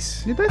of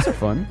dice. Yeah, dice are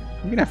fun.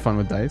 You can have fun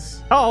with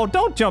dice. Oh,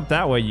 don't jump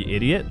that way, you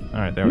idiot. All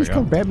right, there You we just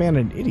call go. Batman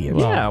an idiot.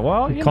 Yeah,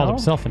 well, He you called know.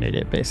 himself an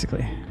idiot,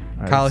 basically.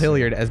 All right, Kyle let's see.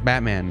 Hilliard as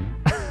Batman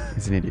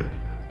is an idiot.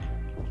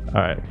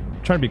 All right.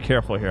 Trying to be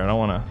careful here. I don't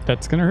want to.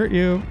 That's gonna hurt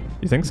you.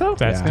 You think so?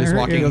 That's Yeah. gonna Just hurt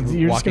walking- you.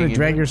 You're just walking going to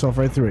drag into- yourself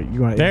right through it.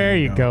 You want There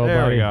you go,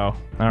 There buddy. we go.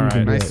 All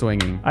right. Nice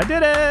swinging. I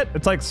did it.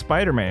 It's like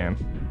Spider-Man,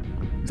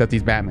 Except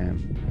he's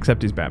Batman.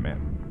 except he's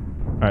Batman.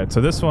 All right. So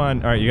this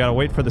one. All right. You got to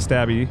wait for the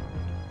stabby.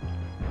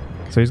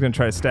 So he's going to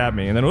try to stab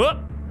me, and then whoop.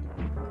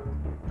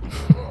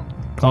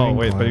 Oh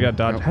wait, but you got to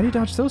dodge. Nope. How do you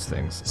dodge those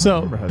things? I So don't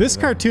remember how to this do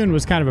that. cartoon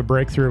was kind of a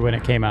breakthrough when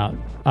it came out.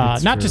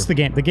 Not true. just the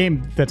game. The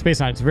game that's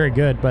based on it's very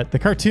good, but the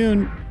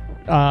cartoon.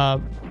 I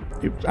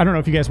don't know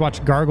if you guys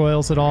watched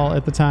Gargoyles at all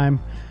at the time,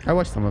 I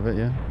watched some of it,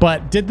 yeah.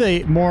 but did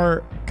the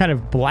more kind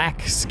of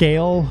black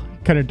scale,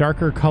 kind of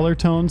darker color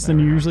tones than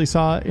you usually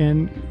saw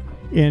in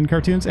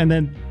cartoons, and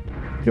then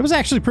it was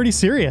actually pretty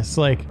serious.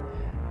 Like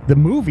the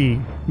movie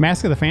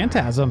Mask of the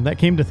Phantasm that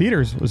came to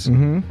theaters was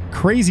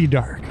crazy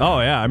dark. Oh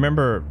yeah, I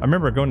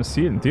remember going to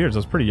see it in theaters. I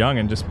was pretty young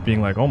and just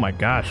being like, "Oh my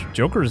gosh,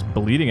 Joker's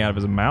bleeding out of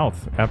his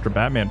mouth after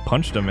Batman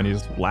punched him, and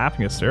he's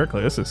laughing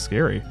hysterically. This is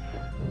scary."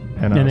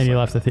 And then you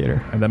left the theater.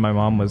 And then my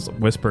mom was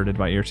whispered in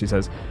my ear. She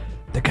says,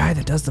 "The guy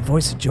that does the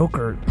voice of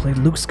Joker played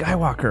Luke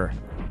Skywalker,"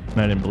 and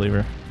I didn't believe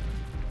her.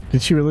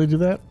 Did she really do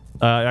that?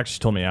 Actually, she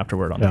told me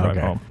afterward on the Oh, drive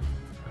okay. home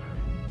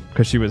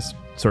because she was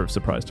sort of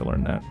surprised to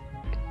learn that.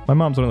 My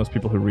mom's one of those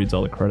people who reads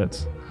all the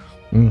credits.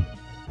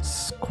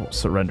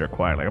 Surrender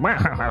quietly.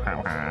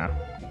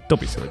 Don't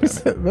be silly,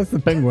 Batman. That's the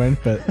penguin,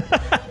 but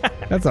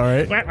that's all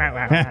right.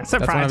 That's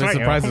one of the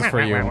surprises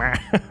for you.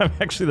 I'm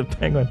actually the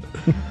penguin.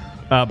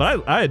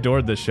 But I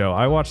adored this show.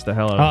 I watched the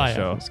hell out of Oh the yeah,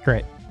 show. it's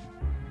great.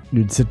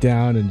 You'd sit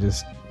down and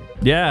just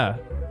Yeah.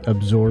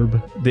 absorb.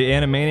 The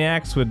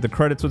Animaniacs the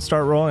credits would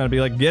start rolling. I'd be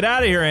like, "Get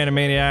out of here,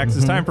 Animaniacs!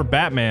 It's time for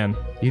Batman."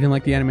 You didn't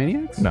like the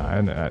Animaniacs?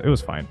 No, it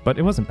was fine, but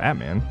it wasn't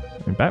Batman.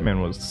 I mean,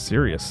 Batman was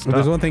serious Well, stuff.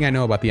 there's one thing I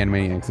know about the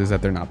Animaniacs is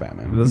that they're not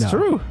Batman. That's No.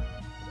 true.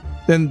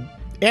 Then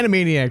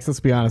Animaniacs, let's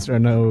be honest, are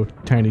no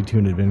Tiny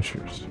Toon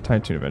Adventures.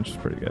 Tiny Toon Adventure's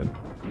pretty good.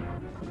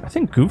 I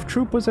think Goof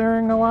Troop was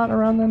airing a lot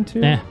around then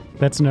too.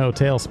 That's no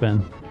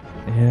Tailspin.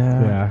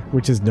 Yeah,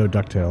 which is no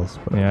DuckTales.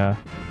 But Yeah.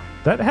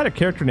 That had a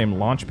character named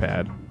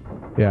Launchpad.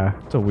 yeah,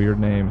 It's a weird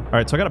name. All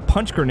right, so I got to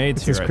punch grenades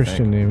it's here. his I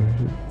Christian think.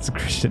 name. It's a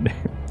Christian name.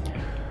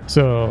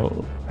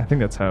 So I think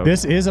that's how.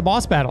 this is a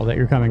boss battle that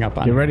you're coming up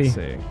on. Get ready. Let's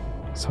see.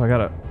 So I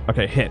gotta.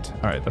 Okay, hit.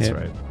 All right, that's Hit.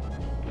 right.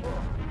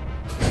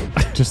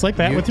 Just like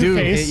that You with your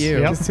do face. hit you.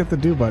 Yep. Just hit the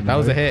do button. That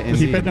was a right? hit. Keep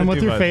Indeed. hitting them with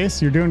do your button.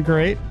 face. You're doing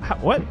great. How,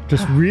 what?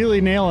 Just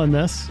really nailing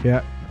this.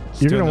 Yeah.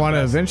 You're doing going to the want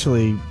to best.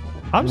 eventually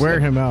I'm wear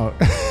just- him out.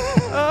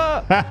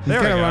 There we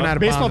gonna go. run out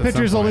of Baseball bombs at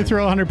some pitchers only point.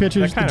 throw 100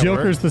 pitches. That The kinda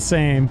Joker's worked. the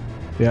same.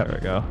 Yeah. There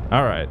we go.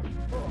 All right.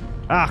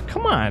 Ah,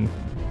 come on.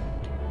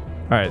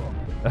 All right.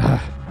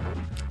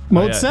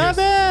 Mode yeah,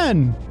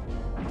 7.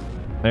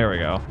 There we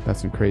go.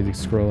 That's some crazy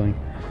scrolling.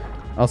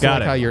 Also, Got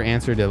like it. how your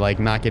answer to like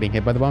not getting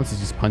hit by the bombs is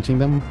just punching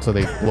them so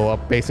they blow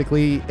up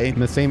basically in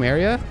the same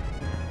area.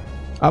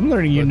 I'm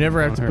learning you But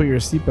never have on to her. put your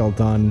seatbelt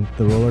on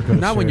the roller coaster.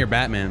 Not when you're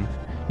Batman.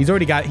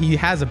 He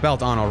has a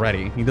belt on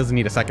already. He doesn't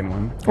need a second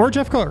one. Or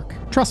Jeff Clark.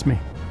 Trust me.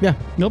 Yeah.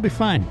 You'll be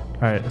fine.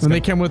 All right. Let's When go.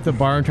 they come with the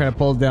bar and try to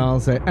pull it down, I'll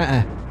say,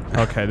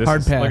 Okay. This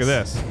Hard is, Look pass. at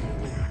this.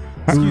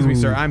 Excuse me,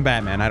 sir. I'm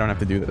Batman. I don't have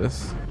to do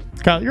this.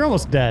 Kyle, you're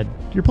almost dead.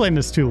 You're playing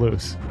this too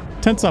loose.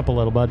 Tense up a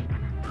little, bud.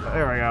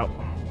 There we go.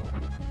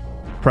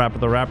 Prap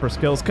the rapper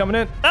skills coming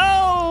in.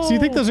 Oh! So you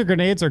think those are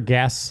grenades or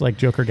gas, like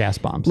Joker gas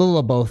bombs? little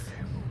of both.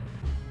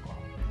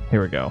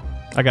 Here we go.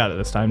 I got it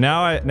this time.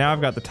 Now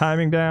I've got the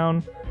timing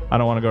down. I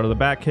don't want to go to the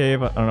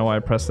Batcave. I don't know why I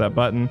pressed that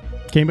button.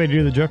 Can anybody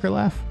do the Joker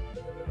laugh?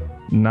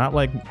 Not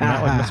like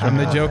Mr. I'm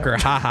the Joker.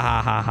 Ha ha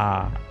ha ha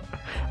ha.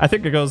 I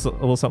think it goes a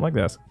little something like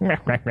this.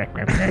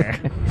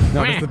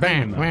 No, it's the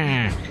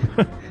Batman.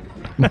 though.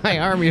 My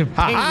army of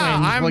penguins.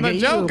 I'm look the at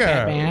you, Joker.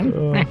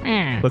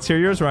 Batman. Let's hear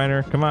yours,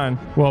 Reiner. Come on.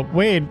 Well,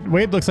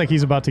 Wade looks like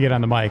he's about to get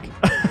on the mic.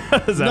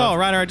 Is that- No,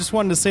 Ryder, I just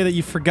wanted to say that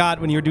you forgot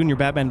when you were doing your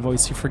Batman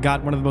voice, you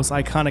forgot one of the most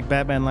iconic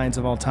Batman lines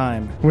of all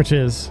time, Which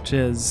is, which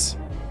is,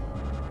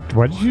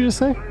 what did you just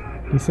say?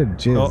 He said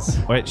jizz.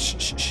 Oh, wait. Shh,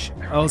 shh, shh.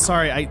 oh,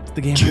 sorry,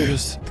 the game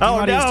just Oh,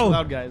 audio is no. too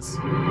loud, guys.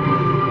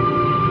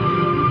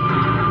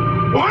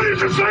 Why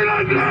did you say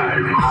that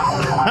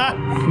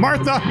name?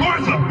 Martha!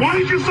 Martha, why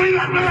did you say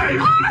that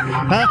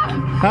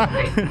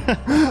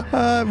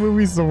name?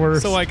 Movie's the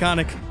worst. So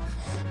iconic.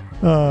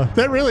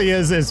 That really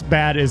is as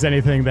bad as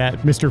anything that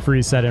Mr.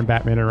 Freeze said in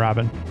Batman and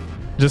Robin.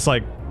 Just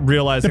like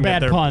realizing The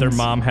that bad their puns.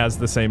 mom has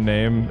the same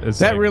name. Is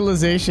That like,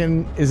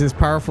 realization is as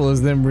powerful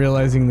as them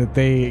realizing that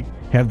they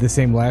have the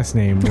same last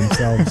name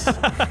themselves.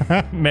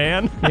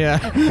 man. Yeah.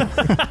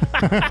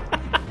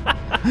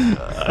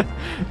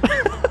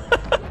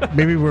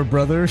 Maybe we're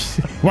brothers.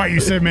 Why you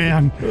say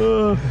man?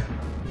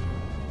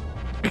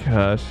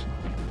 Gosh.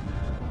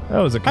 That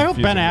was a I hope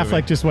Ben confusing Affleck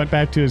movie. just went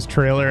back to his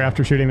trailer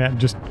after shooting that and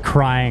just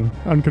crying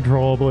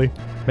uncontrollably.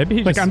 Maybe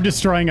he Like, just... I'm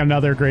destroying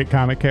another great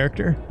comic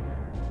character.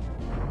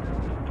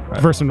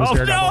 The first one was Oh,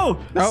 Daredevil. no!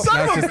 No,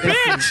 Son that's of a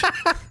just-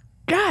 bitch!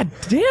 God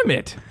damn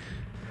it.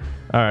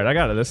 All right, I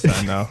got it this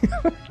time, though.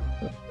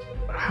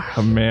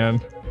 Oh, man.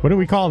 What do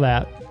we call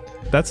that?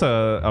 That's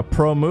a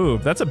pro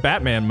move. That's a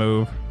Batman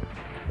move.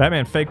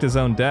 Batman faked his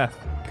own death.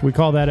 Can we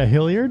call that a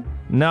Hilliard?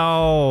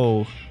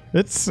 No.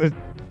 It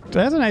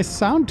has a nice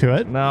sound to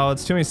it. No,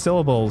 it's too many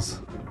syllables.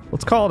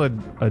 Let's call it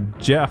a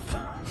Jeff.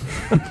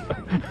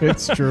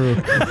 It's true.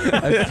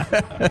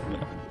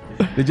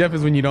 The Jeff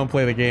is when you don't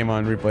play the game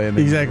on replay. And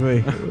then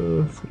Exactly.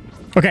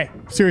 Okay,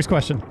 serious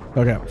question.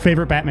 Okay.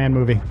 Favorite Batman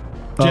movie?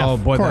 Oh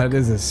Jeff, boy, Cork. that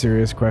is a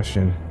serious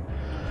question.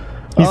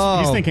 He's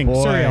Oh, thinking.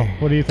 boy. Serial.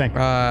 What do you think?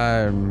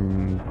 I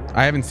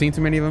haven't seen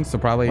too many of them, so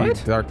probably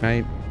What? Dark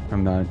Knight.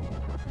 I'm not.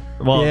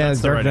 Well, Yeah,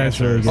 that's the Dark right Knight's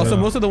answer. really good. Also,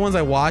 most of the ones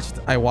I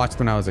watched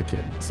when I was a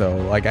kid. So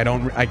like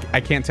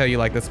I can't tell you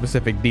like the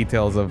specific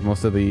details of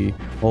most of the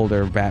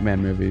older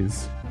Batman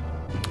movies.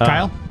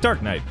 Kyle?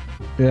 Dark Knight.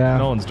 Yeah.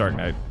 Nolan's Dark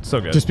Knight. So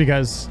good. Just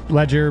because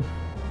Ledger,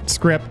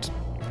 script,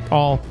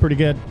 all pretty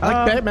good. I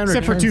like Batman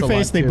Except for Returns a lot,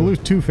 Two-Face, they too. blew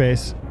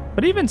Two-Face.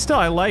 but even still,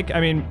 I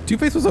mean,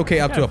 Two-Face was okay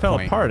up yeah, to it a fell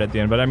point. apart at the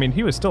end, but I mean,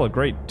 he was still a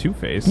great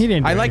Two-Face. He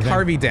didn't. Do I like anything.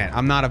 Harvey Dent.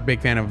 I'm not a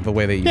big fan of the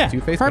way they use Yeah,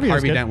 Two-Face, Harvey but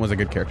was Harvey good. Dent was a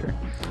good character.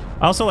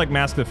 I also like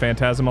Mask of the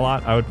Phantasm a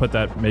lot. I would put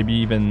that maybe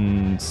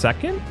even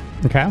second.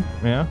 Okay.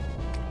 Yeah.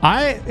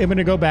 I am going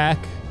to go back.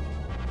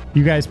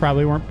 You guys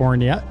probably weren't born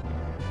yet.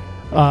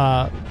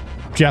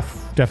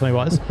 Jeff definitely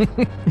was.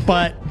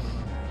 But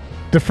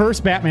the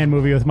first Batman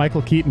movie with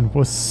Michael Keaton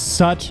was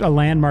such a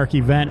landmark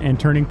event and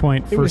turning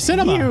point for was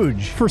cinema.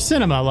 huge. For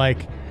cinema,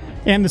 like,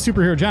 and the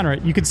superhero genre.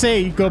 You could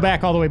say go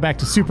back all the way back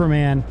to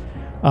Superman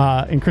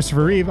and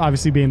Christopher Reeve,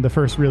 obviously being the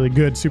first really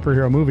good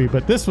superhero movie.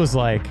 But this was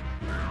like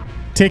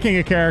taking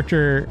a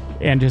character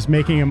and just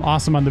making him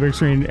awesome on the big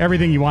screen.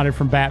 Everything you wanted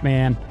from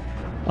Batman.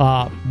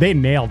 They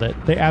nailed it.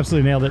 They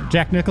absolutely nailed it.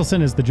 Jack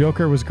Nicholson as the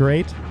Joker was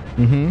great.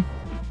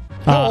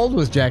 How old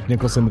was Jack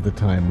Nicholson at the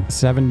time?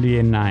 70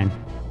 and 9.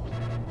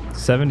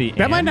 70.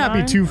 That might not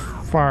be too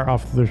far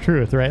off the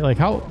truth, right? Like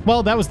how?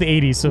 Well, that was the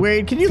 80s. So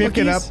Wait, can you look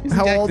it up? 50s? Isn't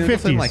How Jack old?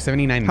 Nicholson 50s. like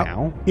 79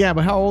 now? Yeah,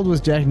 but how old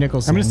was Jack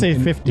Nicholson? I'm gonna say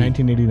in 50.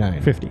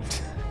 1989. 50.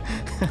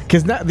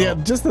 Because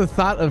just the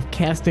thought of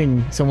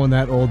casting someone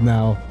that old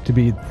now to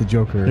be the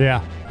Joker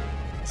Yeah,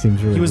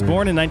 seems really. He was weird.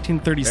 born in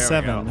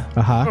 1937.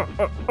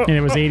 and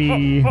it was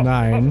 80.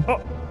 9.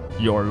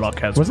 Your luck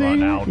has Was run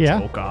he? out, Yeah.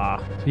 Joker.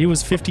 He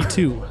was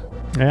 52.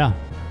 Yeah.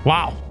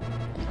 Wow.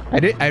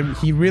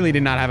 He really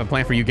did not have a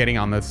plan for you getting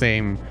on the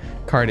same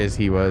card as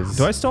he was.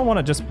 Do I still want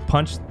to just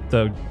punch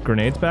the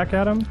grenades back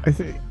at him? I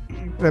think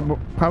that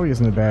probably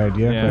isn't a bad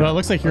idea. Yeah. Well, it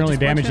looks like you're only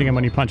just punch damaging him. him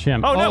when you punch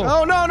him. Oh, no.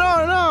 Oh no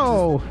no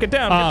no! Get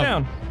down, get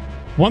down.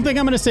 One thing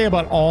I'm going to say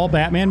about all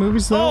Batman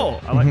movies, though,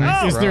 Oh, I like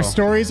that. is their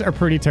stories are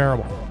pretty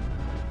terrible.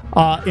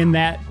 In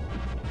that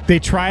they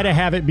try to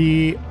have it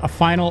be a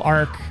final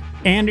arc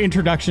and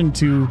introduction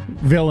to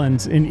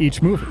villains in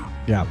each movie.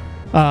 Yeah.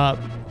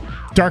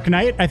 Dark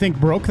Knight, I think,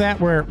 broke that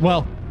where,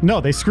 well,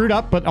 no, they screwed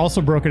up, but also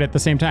broke it at the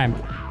same time.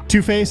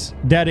 Two-Face,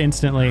 dead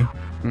instantly.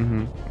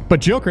 But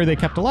Joker, they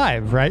kept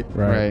alive, right?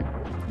 Right. And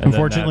then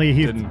Unfortunately,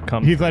 that didn't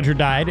come Heath Ledger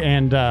died,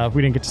 and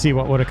we didn't get to see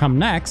what would have come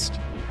next.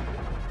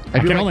 I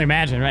do can like- only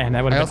imagine, man.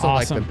 That would I have been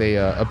also awesome. like that they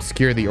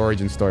obscure the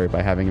origin story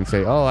by having him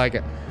say, "Oh, like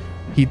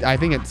I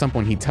think at some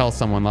point he tells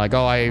someone like,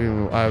 "Oh,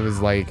 I was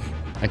like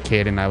a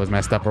kid and I was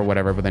messed up or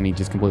whatever," but then he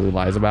just completely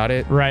lies about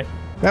it. Right.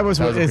 That was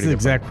That what was a his pretty good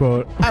exact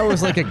quote. I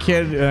was like a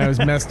kid and I was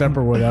messed up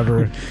or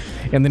whatever.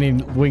 And then he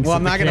winks Well, at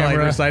I'm the not gonna like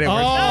camera. recite it. word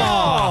for word.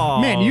 Oh,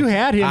 man, you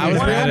had him. I was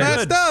in real that.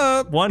 messed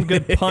up. One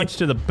good punch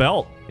to the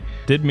belt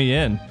did me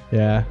in.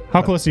 Yeah.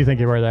 How close do you think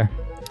you were there?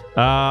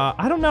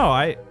 I don't know.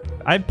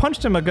 I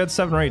punched him a good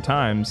 7 or 8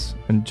 times,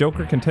 and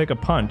Joker can take a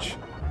punch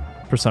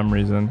for some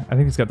reason. I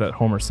think he's got that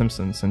Homer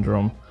Simpson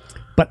syndrome.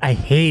 But I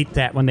hate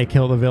that when they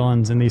kill the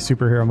villains in these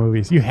superhero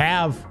movies. You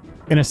have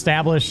an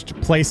established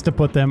place to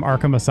put them,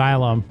 Arkham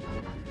Asylum.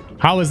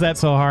 How is that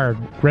so hard?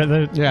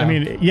 Yeah. I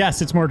mean,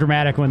 yes, it's more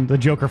dramatic when the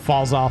Joker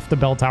falls off the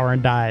bell tower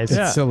and dies.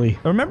 It's silly.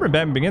 I remember in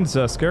Batman Begins,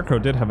 Scarecrow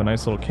did have a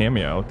nice little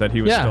cameo that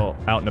he was Yeah. still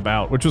out and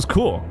about, which was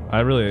cool.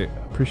 I really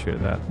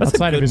appreciated that. That's a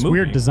Outside good of his movie.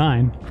 weird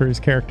design for his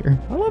character.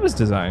 I love his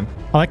design.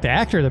 I like the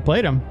actor that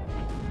played him.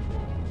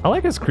 I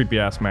like his creepy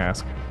ass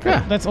mask.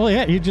 Yeah, that's all he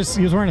had. He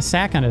was wearing a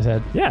sack on his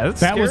head. Yeah,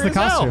 that's that was the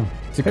scary as hell. costume.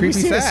 It's a Have you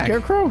creepy seen a sack.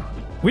 scarecrow?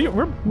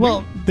 We're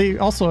Well, they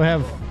also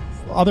have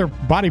other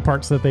body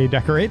parts that they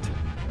decorate.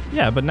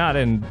 yeah, but not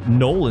in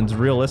Nolan's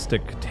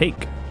realistic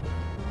take.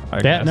 I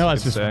guess No, you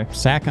it's could just say.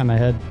 sack on the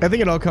head. I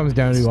think it all comes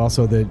down to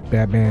also that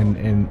Batman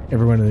and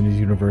everyone in the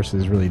universe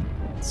is really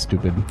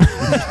stupid.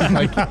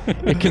 Like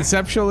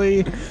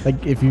conceptually,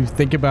 like if you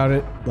think about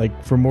it,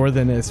 like for more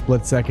than a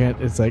split second,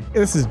 it's like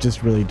this is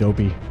just really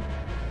dopey.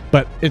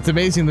 But it's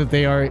amazing that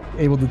they are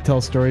able to tell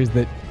stories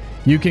that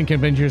you can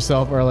convince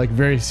yourself are like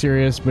very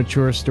serious,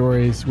 mature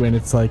stories when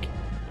it's like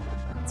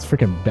it's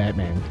freaking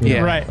Batman. you know?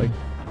 Yeah. Right. Like,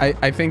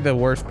 I think the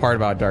worst part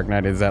about Dark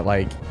Knight is that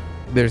like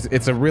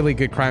it's a really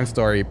good crime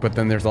story, but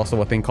then there's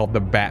also a thing called the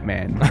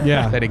Batman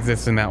Yeah. that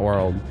exists in that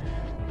world.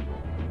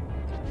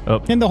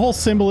 And the whole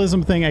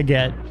symbolism thing I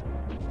get.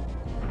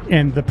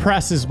 And the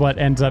press is what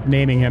ends up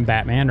naming him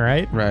Batman,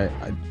 right? Right.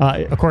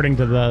 According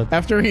to the...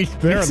 after he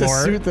Their makes a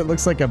lore. suit that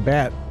looks like a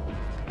bat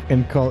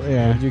and call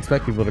yeah. Did you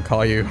expect people to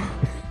call you?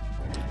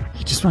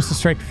 He just wants to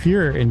strike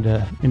fear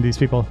into these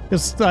people.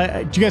 Did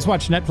you guys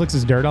watch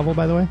Netflix's Daredevil,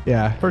 by the way?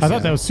 Yeah. I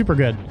thought that was super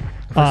good.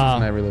 And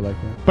I really like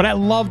that. But I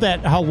love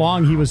that how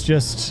long he was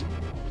just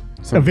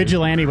a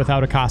vigilante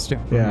without a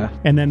costume. Yeah.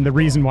 And then the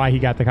reason why he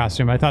got the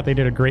costume. I thought they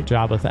did a great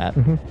job with that.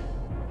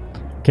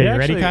 Okay, Yeah, you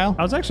ready, actually, Kyle?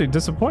 I was actually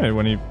disappointed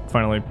when he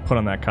finally put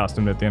on that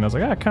costume at the end. I was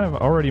like, I kind of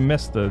already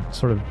missed the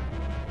sort of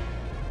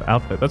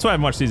outfit. That's why I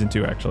haven't watched season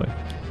 2, actually.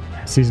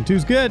 Season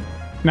 2's good.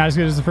 Not as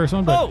good as the first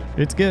one, but Oh!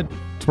 it's good.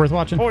 It's worth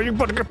watching. Oh, you're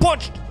about to get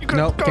punched!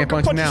 Nope, can't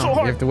punch him now.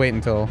 You have to wait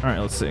until All right,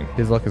 let's see.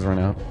 his luck has run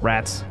out.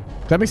 Rats.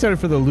 I'm excited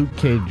for the Luke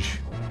Cage.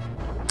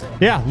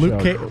 Yeah,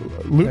 Loot Show. Crate.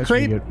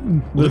 Crate?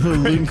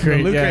 Loot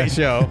Crate, Luke yeah. Crate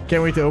show.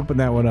 Can't wait to open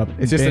that one up.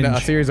 It's just a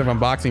Binge. series of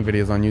unboxing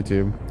videos on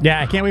YouTube.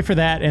 Yeah, I can't wait for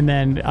that. And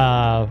then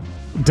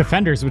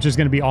Defenders, which is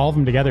going to be all of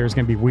them together, is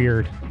going to be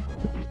weird.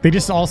 They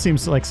just all seem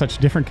like such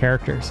different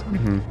characters.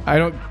 I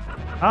don't.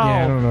 Oh,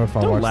 I don't know if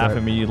I'll don't watch laugh that.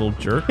 at me, you little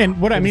jerk. And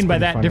what I It's mean by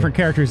pretty that, funny. different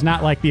characters,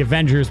 not like the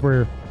Avengers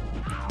where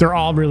they're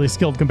all really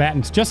skilled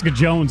combatants. Jessica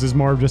Jones is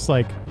more of just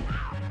like,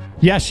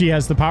 yes, she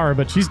has the power,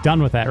 but she's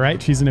done with that,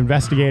 right? She's an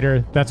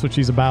investigator. That's what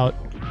she's about.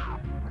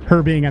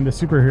 Her being on the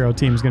superhero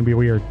team is going to be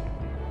weird.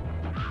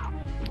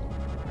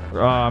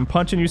 I'm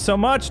punching you so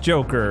much,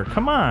 Joker.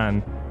 Come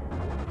on.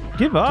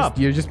 Give up.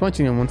 You're just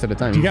punching him once at a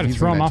time. You gotta He's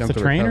throw using him that off the jump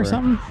to train or recover.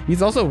 something?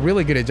 He's also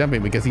really good at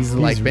jumping because he's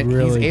really he's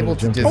good able at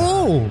to jumping. just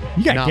Oh,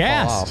 you got not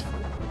gassed.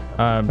 fall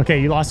off. Okay,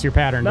 you lost your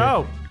pattern.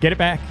 No. Dude. Get it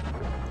back.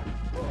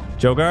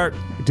 Joker.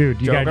 Dude,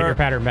 you got to get Joker. your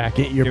pattern back.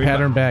 Get your Give me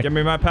pattern my- back. Give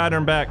me my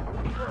pattern back.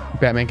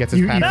 Batman gets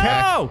his You- pattern you-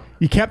 back. No!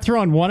 You kept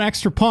throwing one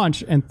extra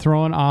punch and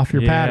throwing off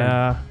your pattern.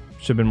 Yeah.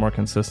 Should have been more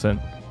consistent.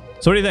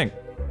 So what do you think?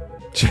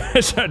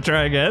 Should I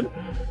try again?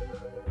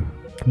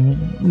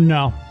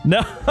 No,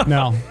 No.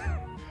 no.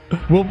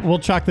 We'll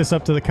chalk this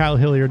up to the Kyle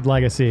Hilliard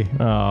legacy.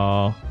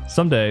 Oh,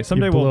 someday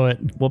blew it.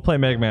 we'll play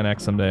Mega Man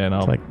X someday, and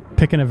I'll. Like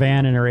picking a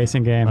van in a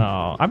racing game.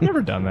 Oh, I've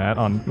never done that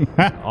on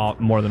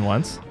more than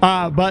once.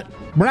 But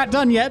we're not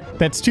done yet.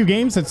 That's 2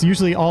 games. That's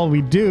usually all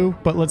we do.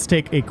 But let's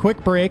take a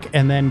quick break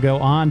and then go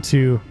on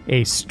to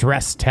a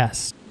stress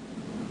test.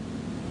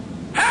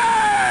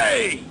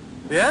 Hey!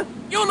 Yes?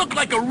 You look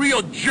like a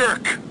real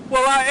jerk.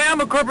 Well, I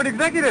am a corporate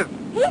executive.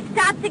 He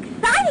stops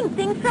exciting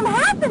things from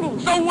happening.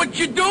 So what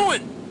you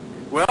doing?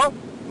 Well,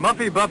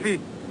 Muffy, Buffy,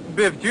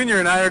 Biff Jr.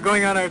 and I are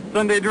going on our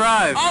Sunday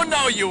drive. Oh,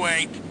 no, you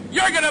ain't.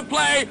 You're gonna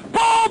play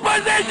pole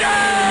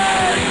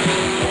position!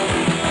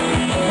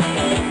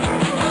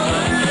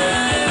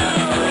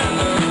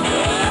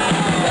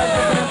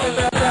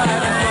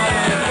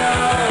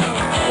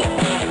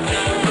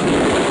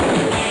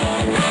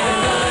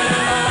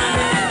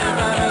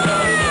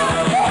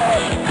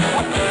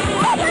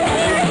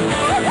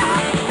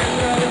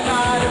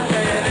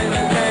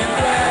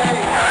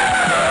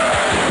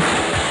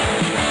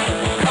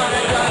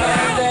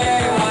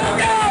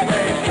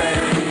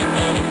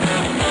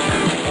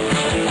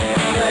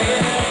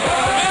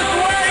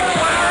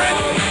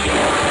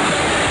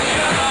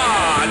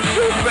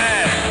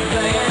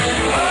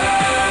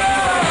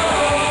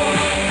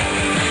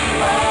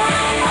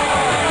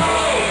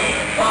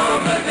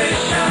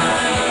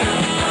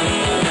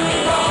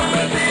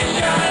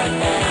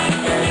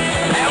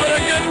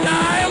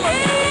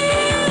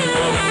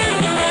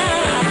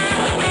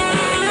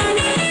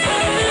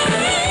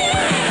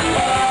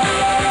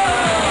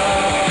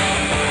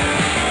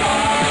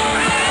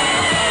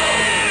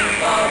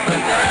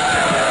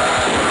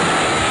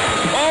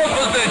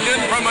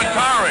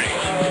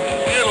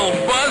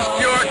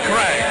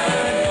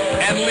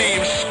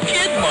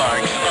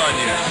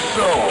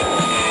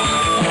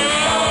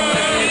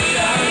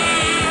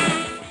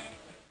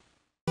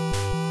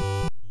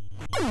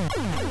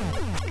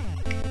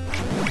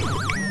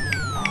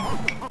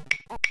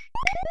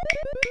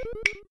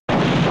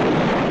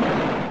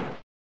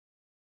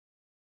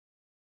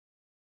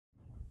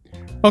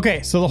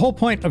 Okay, so the whole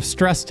point of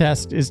stress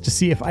test is to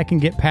see if I can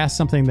get past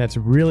something that's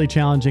really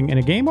challenging in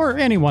a game, or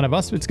any one of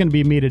us. It's going to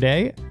be me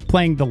today,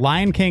 playing The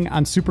Lion King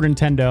on Super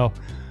Nintendo.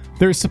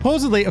 There's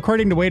supposedly,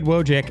 according to Wade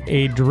Wojcik,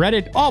 a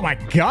dreaded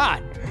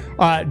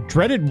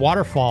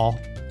waterfall.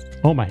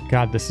 Oh my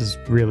god, this is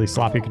really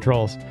sloppy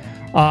controls.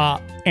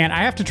 And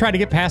I have to try to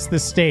get past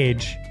this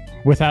stage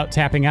without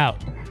tapping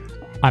out.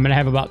 I'm going to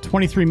have about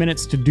 23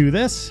 minutes to do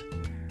this.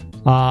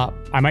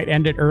 I might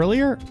end it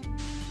earlier.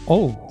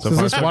 Oh, so is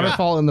this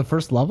waterfall in the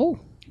first level?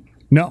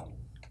 No.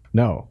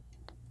 No.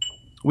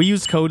 We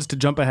used codes to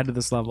jump ahead to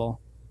this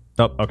level.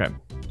 Oh, okay.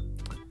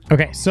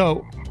 Okay,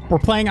 so we're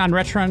playing on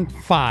Retron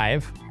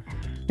 5,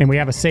 and we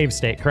have a save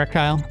state, correct,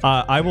 Kyle?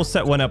 I will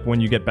set one up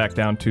when you get back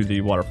down to the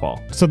waterfall.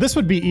 So this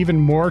would be even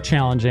more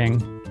challenging.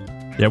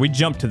 Yeah, we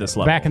jumped to this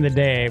level. Back in the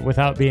day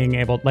without being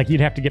able, like,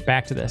 you'd have to get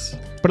back to this.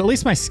 But at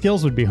least my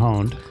skills would be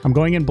honed. I'm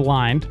going in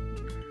blind.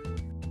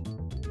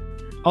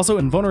 Also,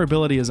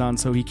 invulnerability is on,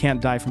 so he can't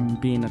die from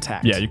being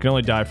attacked. Yeah, you can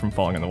only die from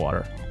falling in the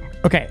water.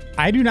 Okay,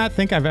 I do not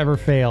think I've ever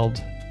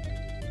failed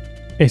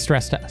a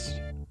stress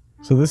test.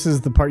 So this is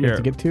the part you have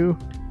to get to?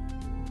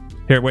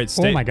 Here, wait,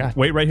 stay. Oh my god.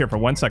 Wait right here for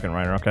 1 second,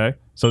 Reiner, okay?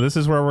 So this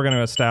is where we're going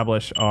to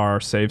establish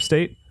our save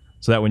state,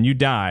 so that when you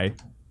die,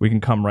 we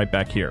can come right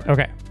back here.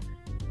 Okay.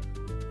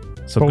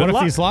 So but good what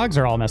luck. if these logs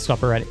are all messed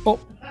up already?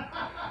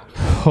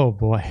 Oh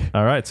boy.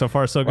 All right, so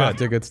far so good. Wow,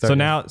 it's a good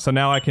start. So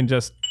now I can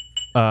just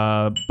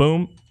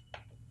boom.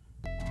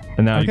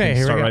 And now you Okay, can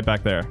here we start go. right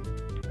back there.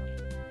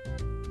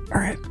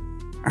 All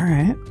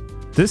right.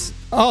 This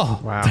Oh.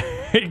 Wow.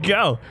 there you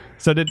go.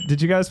 So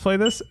did you guys play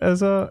this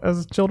as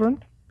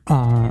children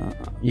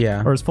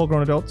Yeah. or as full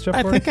grown adults? Jeff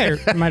I Gordon?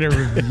 think I might have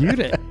reviewed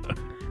it.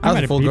 I was might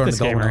a have full beat grown this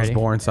adult game when I was already.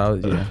 born, so I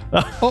was, yeah.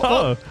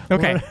 Oh,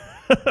 Okay.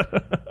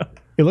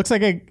 It looks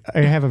like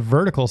I have a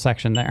vertical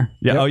section there.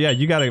 yeah. Oh yeah.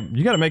 You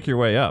gotta make your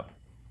way up.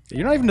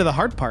 You're not even to the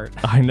hard part.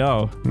 I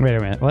know. Wait a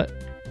minute. What?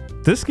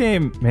 This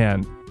game,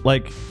 man.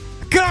 Like,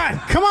 God,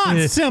 come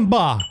on,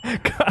 Simba.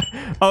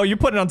 oh, you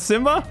put it on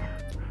Simba?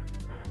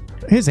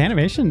 His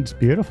animation's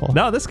beautiful.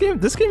 No, this game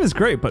is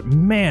great, but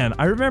man,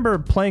 I remember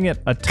playing it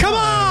a ton. Come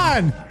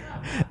on!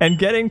 And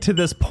getting to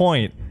this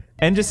point,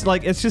 and just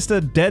like it's just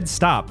a dead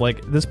stop.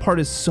 Like this part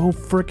is so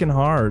freaking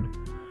hard.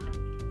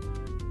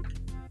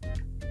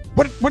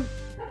 What?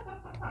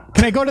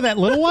 Can I go to that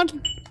little one?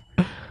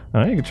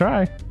 Oh, you can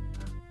try.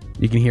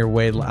 You can hear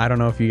Wade. I don't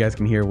know if you guys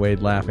can hear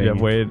Wade laughing. Yeah,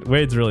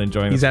 Wade's really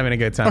enjoying He's this. having a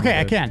good time. Okay,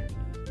 I with it. can.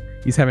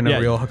 He's having a Yeah.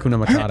 real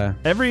Hakuna Matata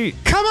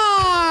Come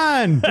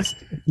on!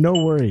 No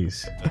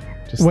worries.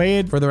 Just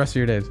Wade, for the rest of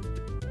your days.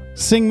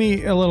 sing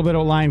me a little bit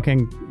of Lion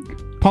King.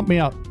 Pump me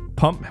up.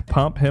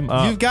 Pump him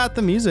up. You've got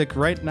the music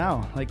right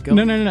now. Like, go.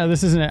 No.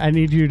 This isn't it. I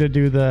need you to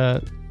do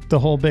the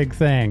whole big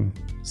thing.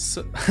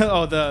 So,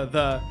 oh,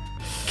 the.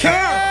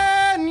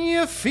 Can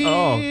you feel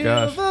Oh,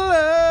 gosh. the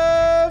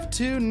love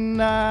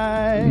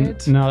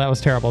tonight? No, that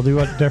was terrible. Do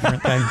a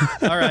different thing.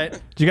 All right.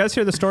 Did you guys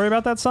hear the story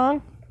about that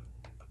song?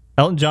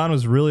 Elton John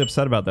was really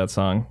upset about that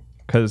song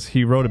because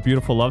he wrote a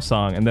beautiful love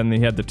song, and then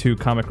he had the 2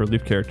 comic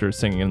relief characters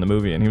singing in the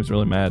movie, and he was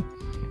really mad.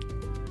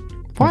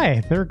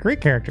 Why? They're great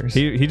characters.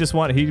 He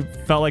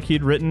felt like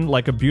he'd written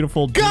like a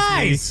beautiful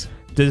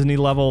Disney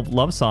level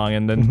love song,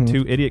 and then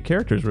 2 idiot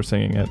characters were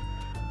singing it.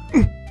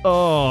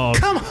 Oh,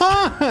 come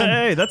on!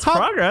 Hey, that's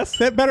progress.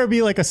 That better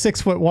be like a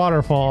 6-foot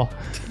waterfall.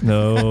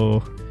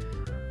 No.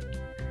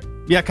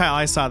 Yeah, Kyle,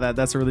 I saw that.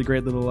 That's a really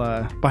great little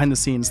behind the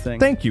scenes thing.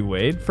 Thank you,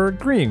 Wade, for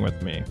agreeing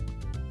with me.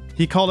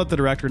 He called up the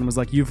director and was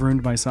like, "You've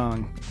ruined my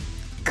song."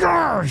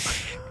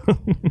 Gosh!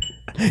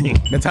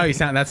 That's how he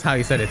said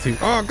it too.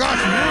 Oh gosh,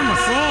 you ruined my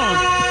song.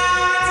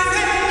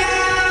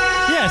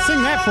 Yeah,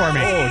 sing that for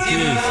me. Oh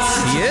jeez,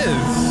 he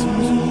is.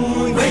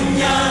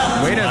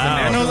 Wade has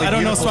a naturally I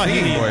don't know beautiful Swahili.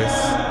 singing voice.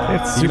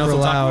 It's He knows super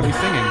what's up loud. when he's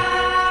singing.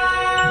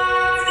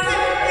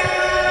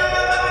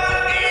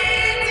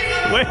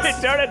 Wait,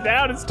 turn it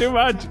down. It's too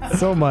much.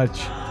 So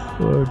much.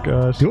 Oh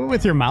gosh. Do it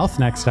with your mouth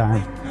next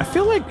time. I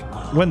feel like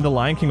when The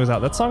Lion King was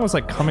out, that song was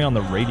like coming on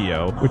the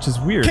radio, which is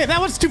weird. Okay, that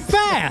was too It's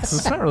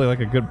fast. not really like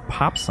a good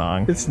pop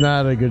song. It's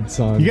not a good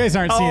song. You guys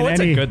aren't seeing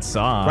It's any. a good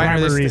song. Right, Rhyme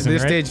or this reason,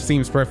 right? stage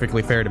seems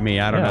perfectly fair to me.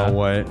 I don't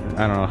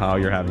know how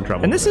you're having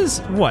trouble. And with this is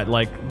what,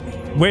 like,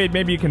 Wade,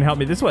 maybe you can help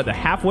me. This is what, the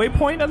halfway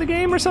point of the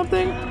game or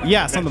something?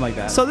 Yeah, something like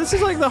that. So this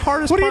is like the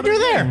hardest What do you part do of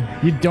the there? game.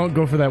 You don't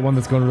go for that one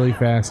that's going really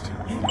fast.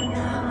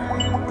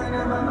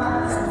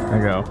 I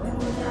go.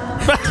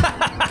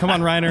 Come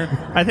on, Reiner.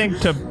 I think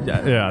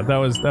that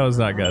was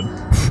not good.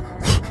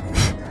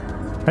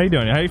 How you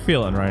doing? How you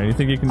feeling, Ryan? You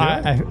think you can do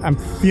it? I'm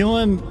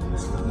feeling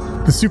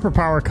the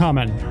superpower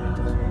coming.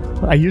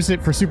 I used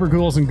it for Super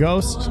Ghouls and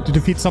Ghosts to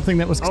defeat something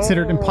that was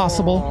considered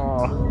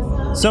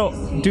impossible. So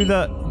do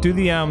the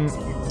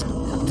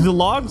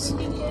logs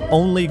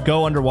only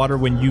go underwater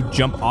when you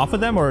jump off of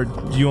them, or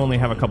do you only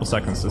have a couple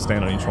seconds to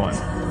stand on each one?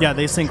 Yeah,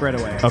 they sink right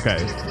away. Okay.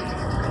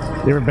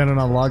 You ever been on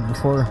a log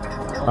before?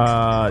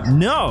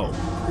 No.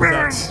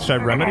 Should I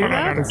remedy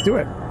that? Let's do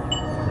it.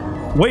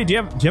 Wait, do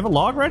you have a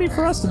log ready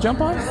for us to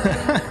jump on?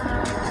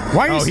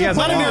 Why are you he still has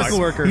a playing log. this?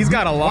 worker. He's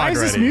got a log Why is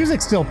this ready.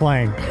 music still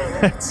playing?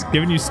 It's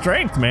giving you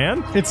strength,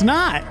 man. It's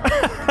not.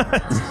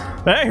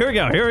 Hey, here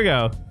we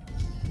go.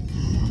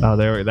 Oh,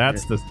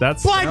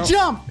 that's Fly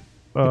jump!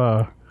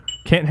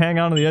 can't hang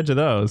on to the edge of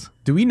those.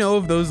 Do we know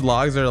if those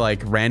logs are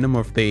like random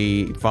or if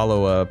they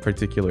follow a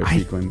particular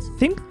sequence? I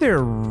think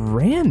they're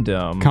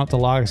random. Count the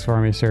logs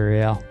for me,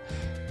 Suriel.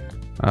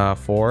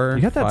 4,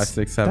 You got that 5,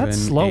 6, 7, that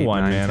slow 8,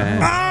 one, 9, man. 10.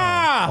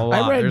 Ah! A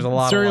lot. I read There's a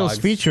lot of Serial's logs.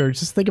 feature.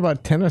 Just think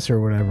about tennis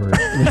or whatever.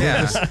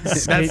 Yeah,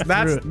 skate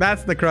through it.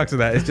 that's the crux of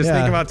that. It's just Yeah.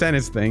 think about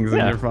tennis things and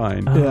Yeah. you're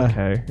fine. Yeah.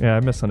 Okay. Yeah, I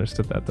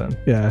misunderstood that then.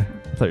 Yeah.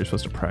 I thought you were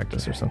supposed to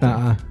practice or something.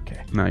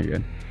 Okay. No, you're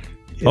good.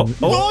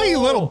 Oh, you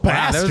little Wow,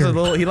 bastard! there was a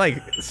little. He like.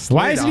 Why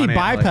slid isn't he on it,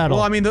 like- bipedal?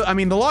 well, I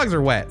mean, the logs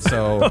are wet,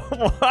 so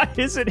Why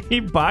isn't he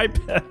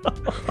bipedal?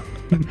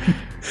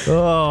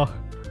 Oh,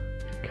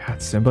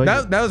 God, Simba.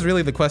 that was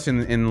really the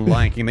question in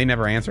Lion King. They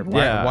never answered.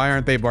 Yeah. Why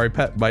aren't they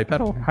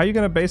bipedal? how are you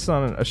going to base it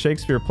on a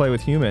Shakespeare play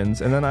with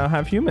humans, and then I'll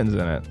have humans in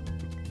it?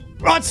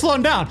 Oh, it's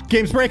slowing down.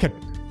 Game's breaking.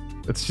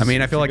 It's just I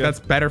mean, I feel like that's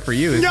better for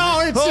you.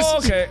 No, it's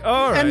just okay.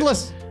 All right.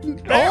 endless.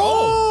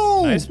 Oh,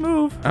 Oh, nice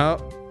move. Oh,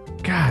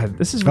 God,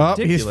 this is Oh,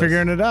 ridiculous. he's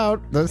figuring it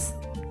out. That's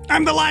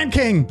I'm the Lion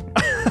King.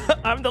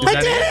 I'm the I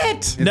legend.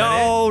 did it.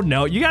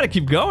 No, you got to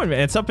keep going, man.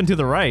 It's up and to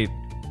the right.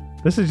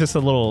 This is just a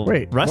little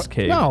rest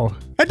cave. No,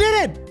 I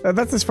did it.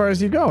 that's as far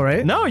as you go,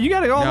 right? No, you got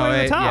to go all the way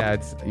to the top. yeah,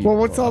 it's. Well,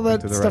 what's all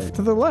that to the stuff right.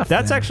 to the left?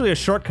 That's then? actually a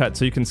shortcut,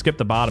 so you can skip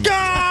the bottom.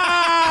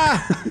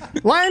 Ah!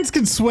 Lions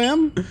can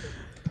swim.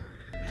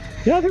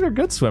 Yeah, I think they're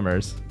good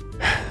swimmers.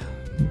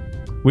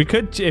 We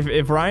could, if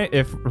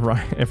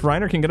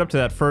Reiner can get up to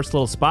that first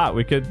little spot,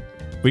 we could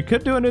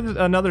do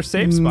another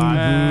safe spot.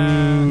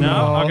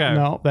 No, okay,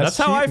 no, that's that's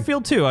how I cheating.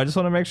 feel too. I just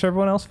want to make sure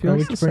everyone else Why feels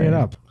would the you bring same.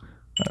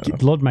 it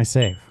up? Load my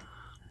save.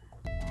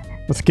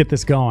 Let's get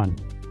this going.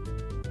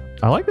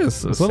 I like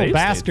this. This little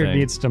bastard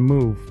needs to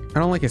move. I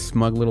don't like his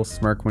smug little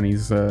smirk when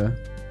he's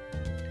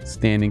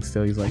standing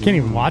still. He's like, I can't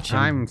even watch him.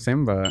 I'm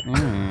Simba.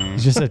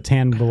 He's just a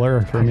tan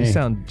blur for me. You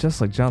sound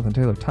just like Jonathan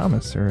Taylor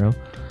Thomas, Serial.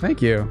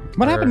 Thank you.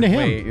 What happened to him?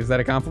 Wait, is that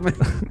a compliment?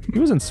 He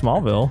was in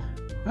Smallville.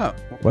 Oh,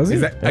 Was he?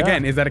 Is that,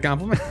 Again, is that a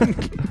compliment?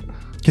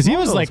 Because he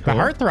was Smallville's like cool. the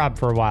heartthrob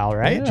for a while,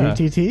 right? Yeah.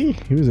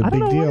 GTT. He was a I don't big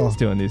know what deal. he's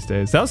doing these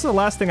days. That was the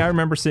last thing I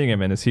remember seeing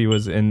him in. Is he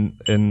was in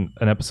an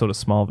episode of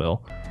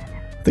Smallville.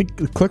 I think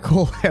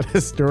Clickhole had a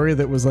story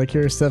that was like,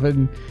 here are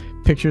 7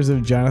 pictures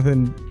of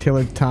Jonathan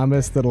Taylor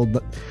Thomas that'll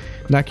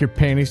knock your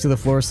panties to the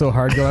floor so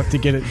hard you'll have to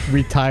get it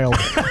retiled.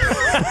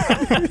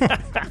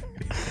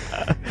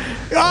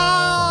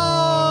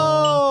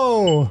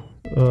 Oh!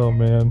 Oh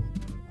man,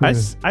 I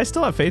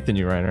still have faith in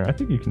you, Reiner. I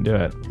think you can do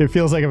it. It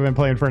feels like I've been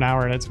playing for an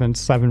hour and it's been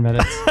 7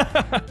 minutes.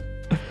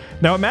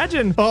 Now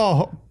imagine.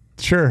 Oh,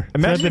 sure. Thread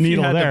Imagine the if you,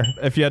 needle had there.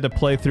 if you had to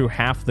play through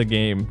half the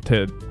game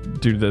to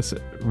do this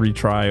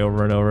retry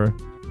over and over.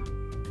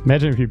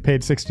 Imagine if you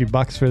paid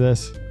 $60 for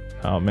this.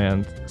 Oh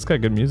man, it's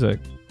got good music.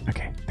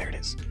 Okay, there it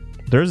is.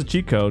 There's a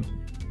cheat code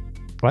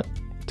What?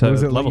 to What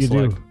does it let level you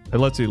select. do? It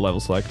lets you level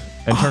select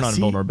and turn on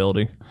see?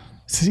 vulnerability.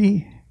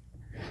 See?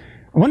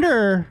 I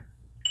wonder.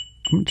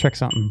 I'm gonna check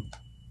something.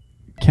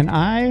 Can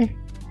I?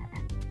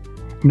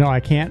 No, I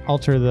can't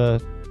alter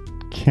the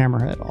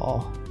camera at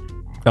all.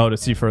 Oh, to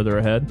see further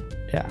ahead.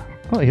 Yeah.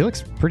 Oh, he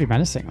looks pretty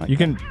menacing. Like You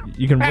can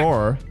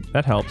roar.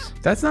 That helps.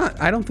 That's not.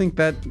 I don't think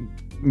that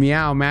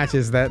meow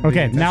matches that.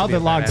 Okay, now the intensity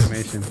of that logs-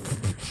 animation.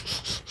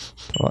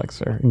 the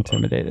legs are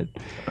intimidated.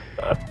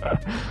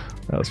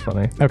 That was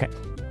funny. Okay.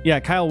 Yeah,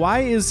 Kyle, why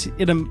is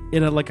it a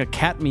like a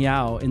cat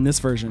meow in this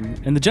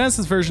version? In the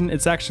Genesis version,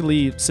 it's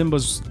actually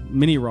Simba's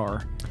mini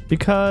roar.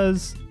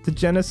 Because the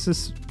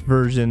Genesis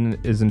version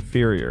is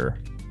inferior.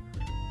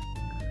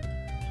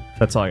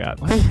 That's all I got.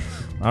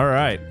 All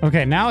right.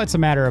 Okay, now it's a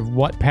matter of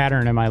what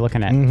pattern am I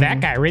looking at? That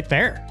guy right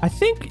there. I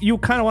think you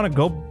kind of want to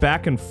go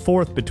back and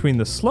forth between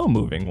the slow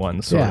moving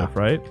ones, sort Yeah. of,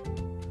 right?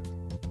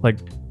 Like,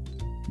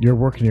 You're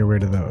working your way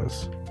to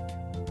those.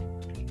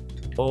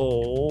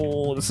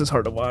 oh, this is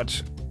hard to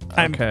watch.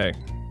 Okay.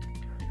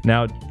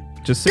 Now,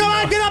 just Come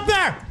on, get up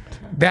there!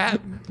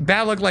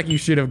 That looked like you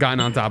should have gotten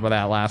on top of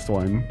that last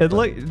one. It It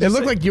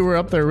looked like you were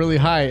up there really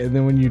high, and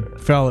then when you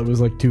fell, it was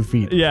like 2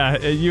 feet. Yeah,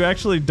 you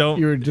actually don't.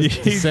 You were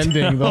just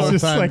descending the It's whole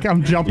just time. like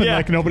I'm jumping Yeah.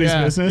 like nobody's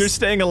Yeah. business. You're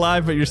staying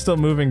alive, but you're still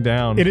moving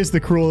down. It is the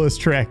cruelest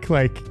trick.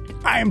 Like,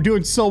 I am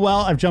doing so well.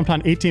 I've jumped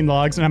on 18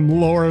 logs and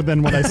I'm lower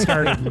than when I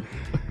started.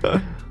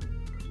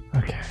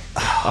 Okay.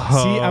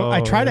 See,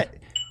 I try to.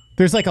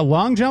 There's like a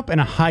long jump and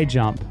a high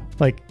jump.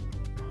 Like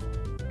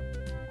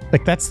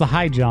that's the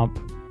high jump.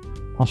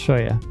 I'll show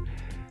you.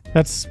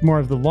 That's more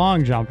of the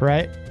long jump,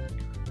 right?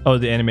 Oh,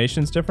 the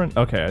animation's different?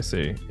 Okay, I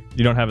see.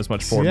 You don't have as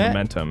much forward that?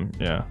 momentum.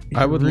 Yeah.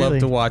 I would love Really?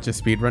 to watch a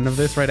speed run of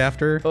this right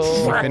after we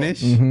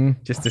finish,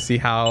 just to see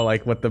how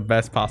what the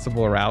best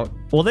possible route.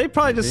 Well, they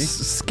probably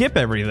just skip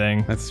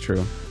everything. That's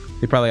true.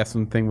 They probably have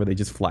something where they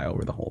just fly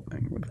over the whole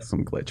thing with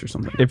some glitch or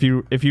something. If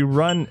you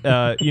run,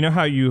 you know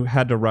how you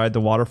had to ride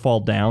the waterfall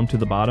down to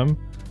the bottom?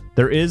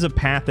 There is a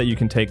path that you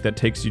can take that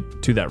takes you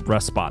to that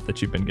rest spot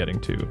that you've been getting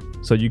to.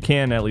 So you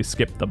can at least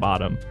skip the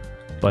bottom.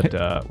 But we're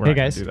Hey not going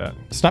guys, to do that.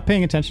 stop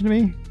paying attention to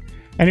me.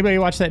 Anybody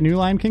watch that new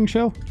Lion King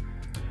show?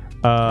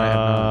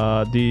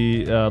 The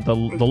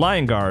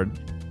Lion Guard.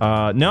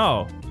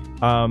 No.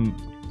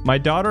 My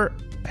daughter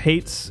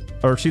hates,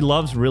 or she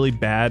loves really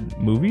bad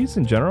movies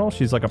in general.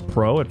 She's like a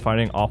pro at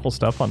finding awful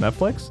stuff on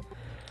Netflix.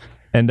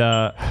 And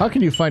How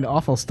can you find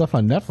awful stuff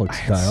on Netflix,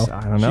 Kyle? I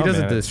don't know. She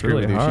doesn't man. It's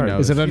discriminate. really She hard. knows.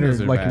 Is it She under knows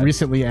they're like bad.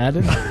 recently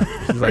added?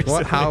 She's like,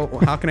 what? How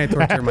can I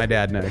torture my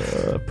dad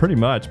next? Pretty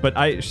much,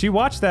 but she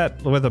watched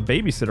that with a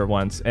babysitter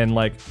once, and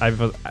like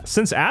I've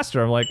since asked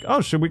her, I'm like,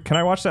 oh, can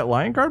I watch that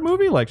Lion Guard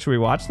movie? Like, should we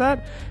watch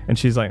that? And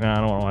she's like, no, I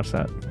don't want to watch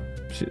that.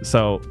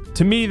 So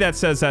to me, that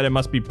says that it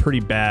must be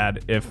pretty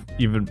bad if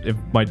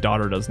my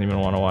daughter doesn't even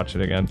want to watch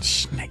it again.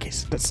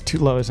 Shnikes. That's too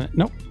low, isn't it?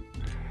 Nope.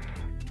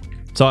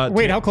 So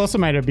Wait, how close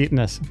am I to beating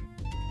this?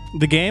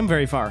 The game,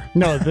 very far.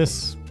 No,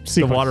 this the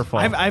sequence. waterfall.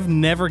 I've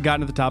never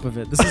gotten to the top of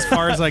it. This is as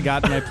far as I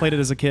got, and I played it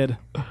as a kid.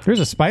 There's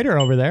a spider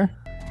over there.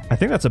 I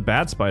think that's a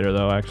bad spider,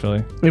 though.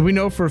 Actually, And we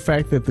know for a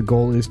fact that the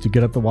goal is to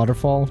get up the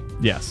waterfall.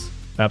 yes,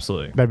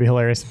 absolutely. That'd be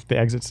hilarious if the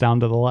exit's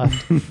down to the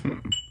left.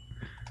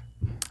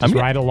 Just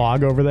ride a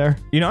log over there.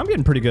 You know, I'm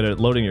getting pretty good at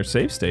loading your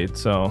save state,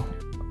 so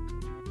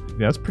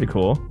yeah, that's pretty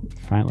cool.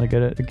 Finally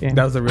good at the game.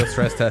 That was a real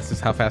stress test.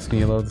 Is how fast can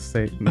you load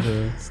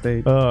the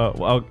state?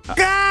 Well,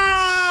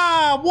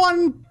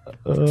 One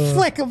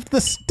flick of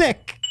the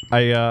stick.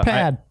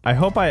 Pad. I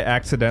hope I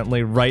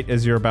accidentally, right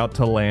as you're about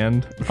to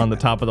land on the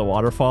top of the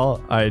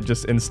waterfall, I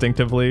just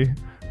instinctively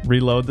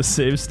reload the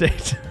save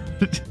state.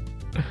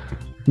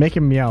 Make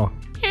him meow.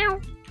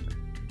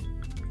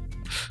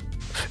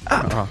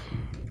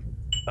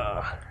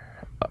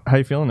 How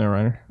you feeling there,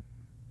 Reiner?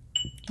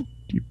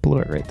 You blew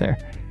it right there.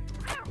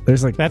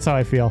 There's like That's how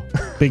I feel.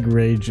 big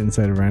rage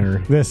inside of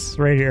Reiner. This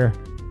right here.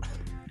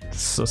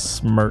 It's a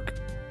smirk.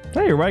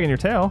 Hey, you're wagging your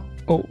tail.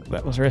 Oh,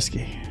 that was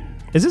risky.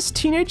 Is this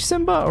teenage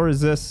Simba or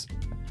is this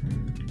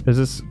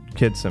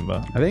kid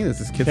Simba? I think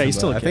this is kid. Yeah, he's Simba.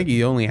 still a I kid. think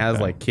he only has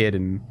like kid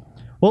and.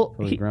 Well,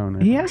 Fully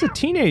grown, he has a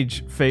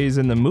teenage phase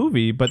in the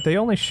movie, but they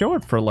only show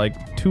it for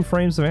like 2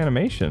 frames of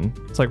animation.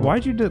 It's like,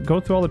 why'd you go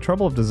through all the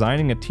trouble of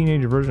designing a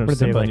teenage version of What are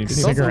they, Simba? like, and you It's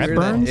didn't also cigarette weird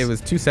that burns? it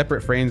was 2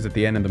 separate frames at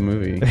the end of the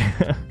movie.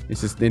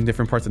 It's just in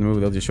different parts of the movie.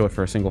 They'll just show it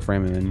for a single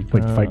frame and then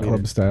Like Fight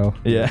Club style.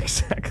 Yeah,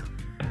 exactly.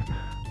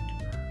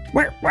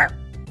 Where?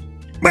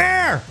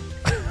 Bear!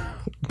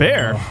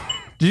 Bear.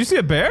 Did you see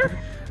a bear?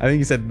 I think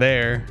he said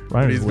there.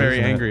 But Reiner's he's very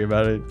losing it. angry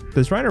about it.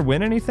 Does Reiner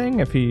win anything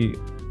if he...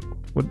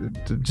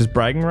 just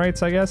bragging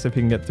rights, I guess, if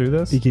he can get through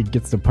this? He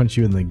gets to punch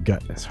you in the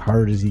gut as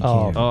hard as he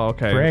can. Oh,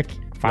 okay. Frick.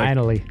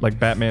 Finally. Like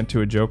Batman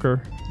to a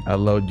Joker? I'll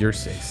load your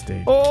save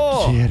state.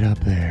 Oh! Get up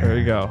there. There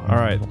you go. All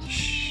right.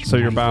 So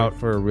you're about...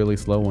 For a really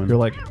slow one.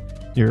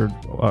 You're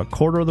a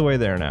quarter of the way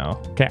there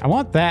now. Okay, I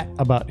want that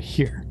about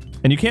here.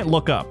 And you can't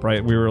look up,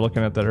 right? We were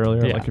looking at that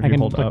earlier. Yeah, Like if I you can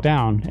hold look up.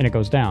 down and it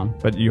goes down.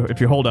 But if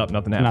you hold up,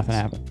 nothing happens. Nothing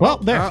happens. Well,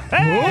 there.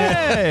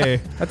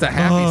 Hey! That's a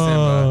happy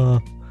Simba.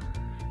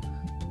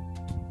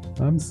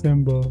 I'm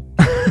Simba.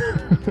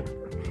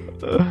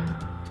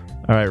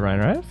 All right,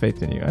 Reiner, I have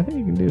faith in you. I think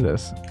you can do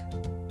this.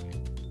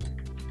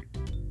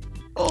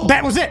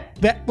 That was it.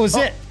 That was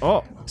it.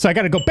 Oh. So I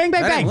got to go bang,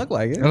 bang, That bang. didn't look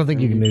like it. I don't think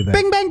you can do that.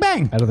 Bang, bang,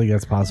 bang. I don't think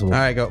that's possible. All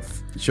right, go.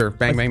 Sure,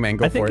 bang, bang, bang.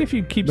 Go I for think it. if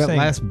you keep That saying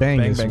last bang,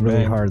 is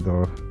really hard,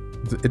 though.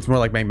 It's more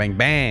like bang, bang,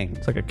 bang.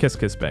 It's like a kiss,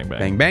 kiss, bang, bang.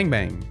 Bang, bang,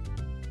 bang.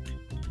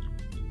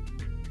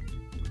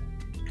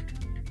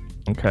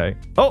 Okay.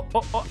 Oh.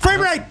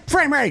 Frame rate.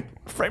 Frame rate.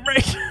 Frame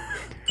rate.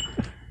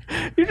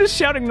 You're just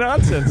shouting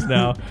nonsense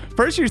now.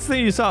 First you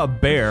think you saw a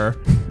bear.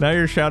 Now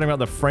you're shouting about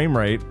the frame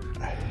rate.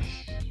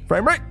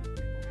 Frame rate.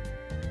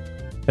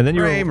 And then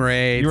Frame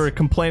rate. you were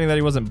complaining that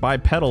he wasn't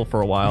bipedal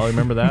for a while.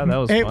 Remember that? That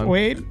was Hey, fun.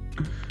 Wade,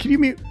 can you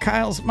mute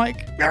Kyle's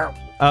mic?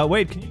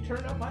 Wade, can you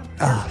turn up my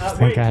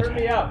Thank Wade, God. turn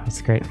me up.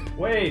 That's great.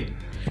 Wade.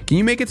 Can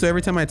you make it so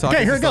every time I talk,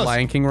 Okay, it's here just it the goes.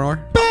 Lion King roar?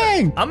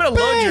 Bang. I'm gonna bang.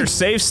 load your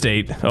save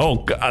state. Oh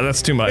God,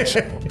 that's too much.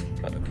 Oh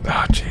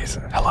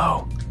jeez.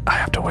 Hello. I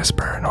have to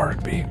whisper in order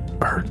to be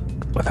heard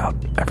without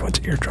everyone's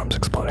eardrums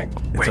exploding.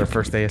 It's our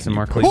first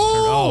ASMR clip.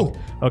 Oh.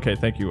 Okay,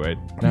 thank you, Wade.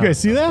 You guys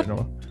see that?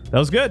 That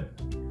was good.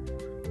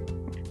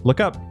 Look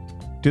up.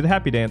 Do the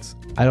happy dance.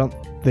 I don't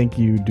think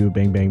you do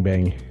bang, bang,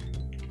 bang.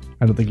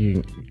 I don't think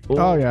you can.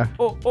 Oh, yeah.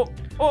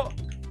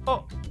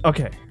 Oh.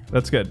 Okay,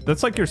 that's good.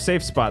 That's like your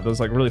safe spot. Those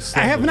like really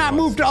slow. I have not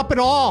moved up at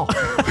all.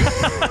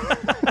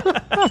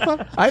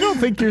 I don't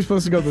think you're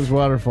supposed to go this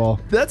waterfall.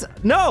 That's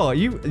no.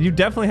 You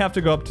definitely have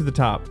to go up to the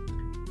top.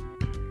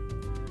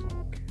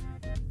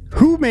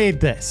 Who made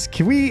this?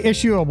 Can we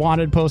issue a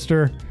wanted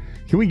poster?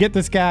 Can we get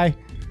this guy?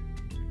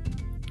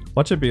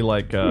 Watch it be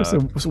like. So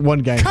one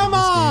guy. Come It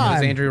was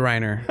on. Andrew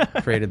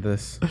Reiner created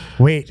this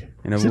Wait.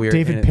 in a Is it weird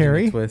David in a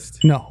Perry?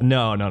 twist. No.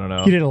 No.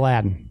 He did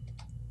Aladdin.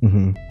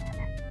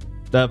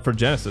 For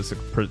Genesis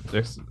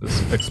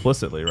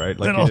explicitly, right?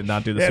 Like he did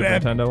not do the Super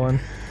Nintendo one.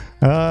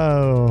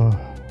 Oh.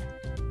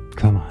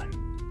 Come on.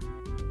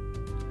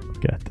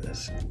 Got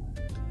this.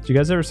 Did you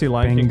guys ever see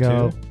Lion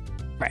Bingo. King 2?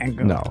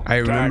 Bango. No. I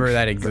remember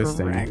that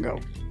existing. I Rango.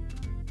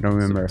 don't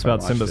remember. It's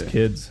about Simba's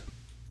kids.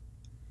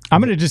 I'm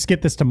going to just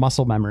get this to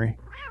muscle memory.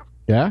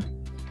 Yeah?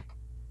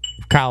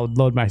 Kyle would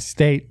load my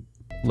state.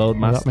 Load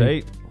my without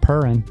me state.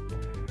 Purring.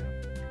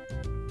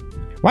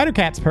 Why do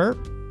cats purr?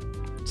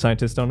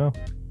 Scientists don't know.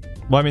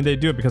 Well, I mean, they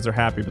do it because they're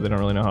happy, but they don't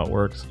really know how it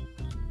works.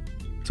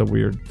 It's a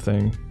weird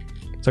thing.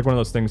 It's like one of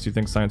those things you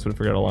think science would have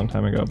figured out a long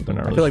time ago, but they're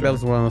not I really feel like sure. that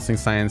was one of those things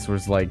science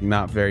was like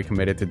not very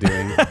committed to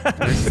doing. It's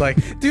just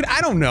like, dude,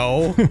 I don't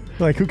know.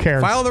 Like, who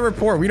cares? File the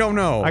report. We don't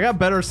know. I got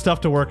better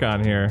stuff to work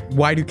on here.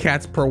 Why do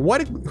cats purr?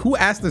 What? Who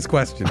asked this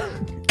question?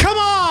 Come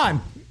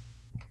on!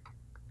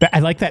 I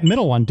like that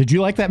middle one. Did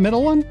you like that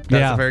middle one?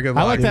 That's a very good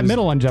I log. like that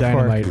middle one, Jeff.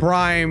 Dynamite.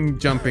 Prime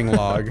jumping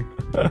log.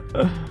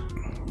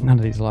 None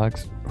of these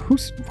logs.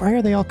 Why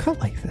are they all cut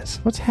like this?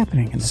 What's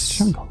happening in this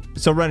jungle?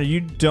 So, Renner, you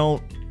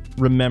don't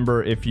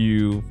remember if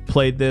you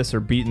played this or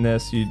beaten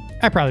this?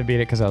 I probably beat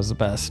it because I was the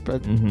best,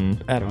 but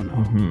I don't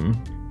know.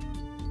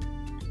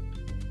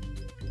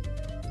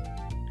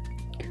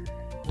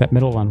 That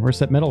middle one. Where's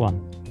that middle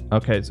one?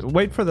 Okay, so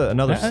wait for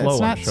another slow It's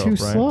one not to show too up,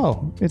 right?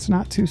 slow. It's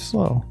not too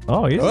slow.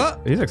 Oh,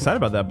 he's excited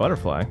about that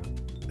butterfly.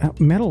 That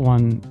middle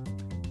one.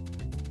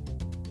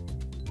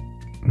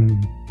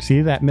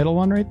 See that middle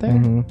one right there?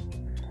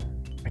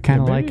 I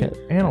kind of Yeah, like maybe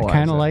it. analyze I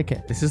kind of it. like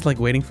it. This is like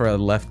waiting for a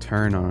left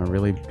turn on a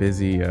really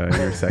busy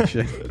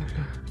intersection.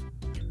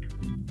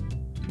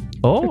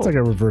 Oh, It's like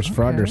a reverse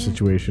Frogger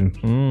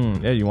situation.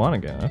 yeah, you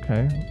want to get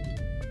okay.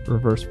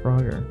 Reverse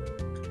Frogger.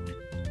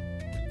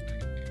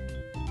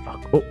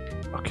 Oh,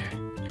 okay.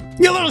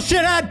 You little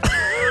shithead!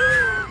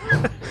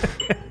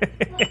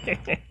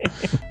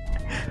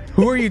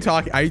 Who are you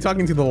talking? Are you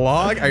talking to the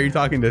log? Are you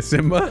talking to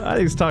Simba? I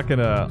think he's talking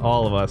to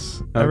all of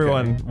us.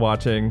 Everyone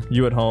watching,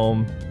 you at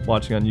home,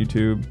 watching on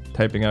YouTube,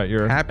 typing out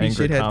your Happy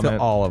angry shithead comment. to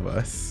all of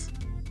us.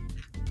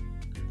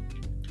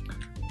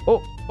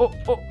 Oh.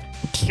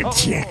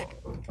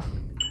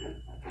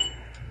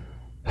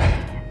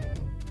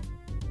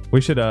 We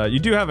should, you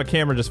do have a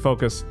camera just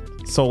focused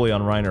solely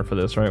on Reiner for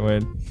this, right,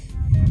 Wade?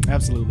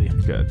 Absolutely.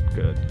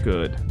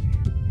 Good.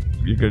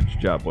 You good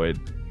job, Wade.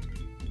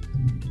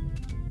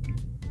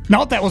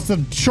 No, that was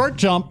the short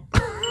jump.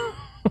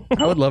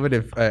 I would love it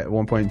if at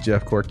one point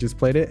Jeff Cork just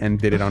played it and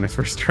did it on his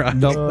first try.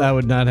 Nope, that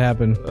would not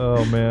happen.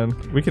 Oh man,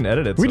 we can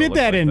edit it. We so it did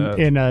that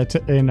looks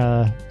like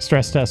in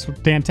stress test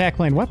with Dan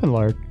Tackling Weapon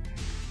Lord.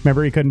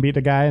 Remember he couldn't beat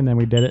the guy, and then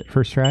we did it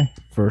first try.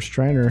 First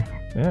trainer.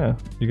 Yeah,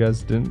 you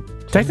guys didn't.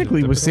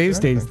 Technically, with Difficult save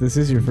states, this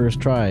is your first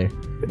try.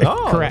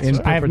 Oh, Correct. in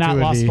I have not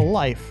lost perpetuity. a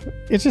life.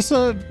 It's just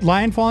a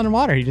lion falling in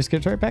water. He just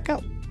gets right back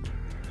up.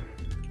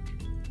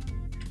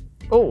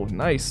 Oh,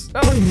 nice.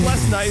 That was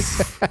less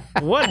nice.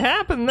 What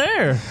happened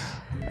there?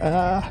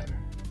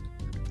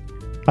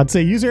 I'd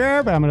say user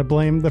error, but I'm going to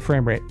blame the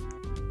frame rate.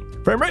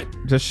 Frame rate.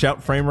 Just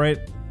shout frame rate.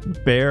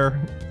 Bear.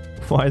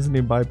 Why isn't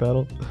he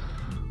bipedal?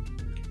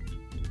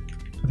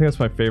 I think that's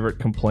my favorite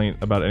complaint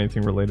about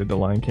anything related to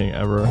Lion King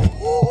ever.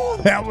 Oh,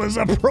 that was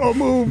a pro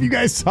move. You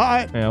guys saw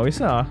it. Yeah, we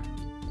saw.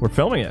 We're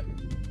filming it.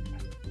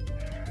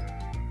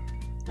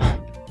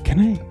 Can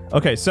I?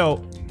 Okay,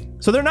 so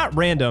they're not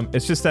random.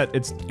 It's just that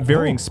it's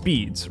varying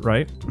speeds,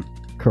 right?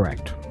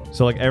 Correct.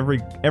 So like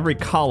every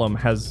column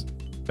has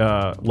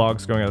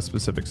logs going at a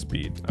specific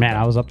speed. Man,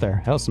 I was up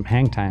there. That was some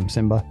hang time,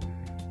 Simba.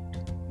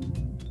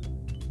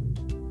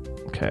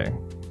 Okay.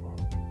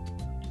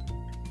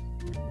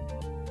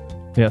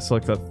 Yeah, so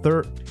like the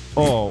third.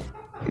 Oh.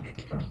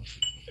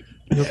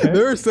 You okay?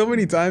 There are so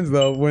many times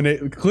though when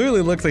it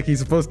clearly looks like he's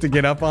supposed to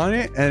get up on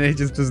it and it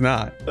just does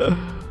not.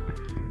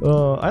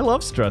 I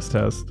love stress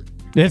test.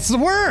 It's the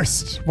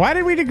worst. Why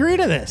did we agree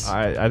to this?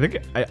 I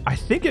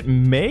think it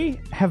may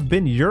have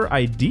been your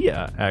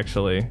idea,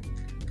 actually.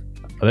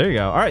 Oh, there you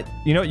go. All right,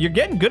 you're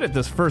getting good at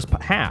this first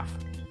half.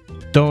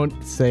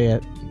 Don't say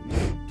it.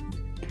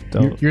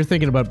 Don't. You're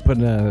thinking about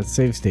putting a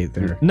save state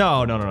there.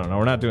 No.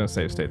 We're not doing a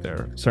save state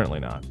there.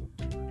 Certainly not.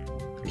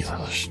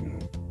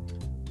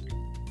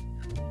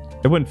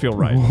 It wouldn't feel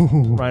right.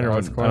 I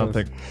don't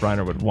think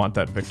Reiner would want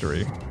that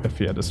victory if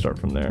he had to start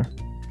from there.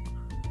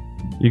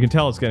 You can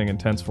tell it's getting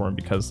intense for him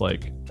because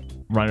like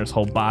Reiner's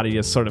whole body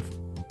is sort of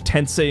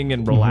tensing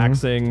and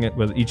relaxing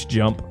with each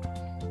jump.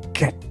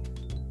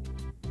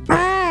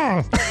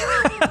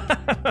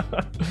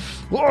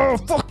 Oh,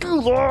 fuck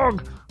you,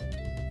 log!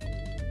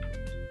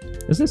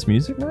 Is this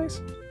music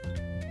nice?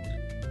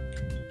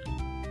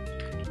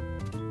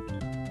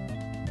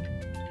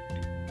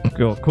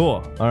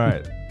 Cool. All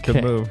right. Good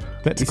Okay. move.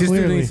 That's He's just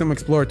clearly doing some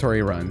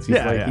exploratory runs. He's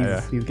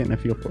Yeah. he's getting a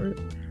feel for it.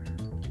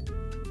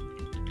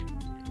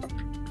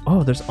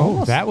 Oh, there's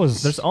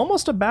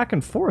almost a back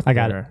and forth. I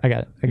got there. it. I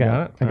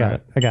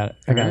got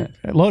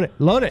it.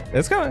 Load it.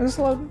 It's going. It's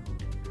loading.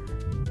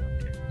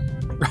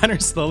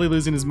 Reiner's slowly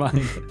losing his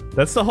mind.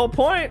 That's the whole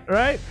point,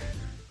 right?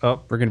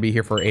 Oh, We're gonna be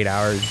here for 8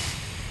 hours.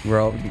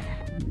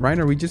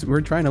 Reiner, we're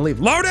trying to leave.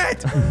 Load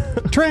it!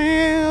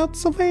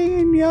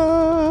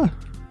 Transylvania.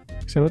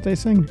 Is that what they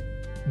sing?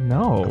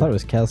 no. I thought it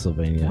was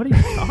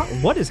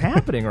Castlevania. What is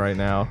happening right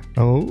now?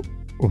 Oh.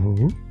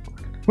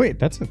 Wait,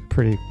 that's a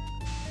pretty...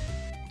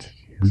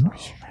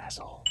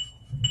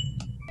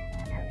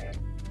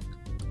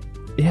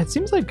 Yeah, it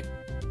seems like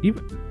you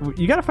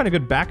got to find a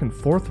good back and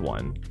forth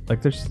one.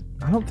 Like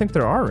I don't think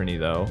there are any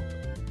though.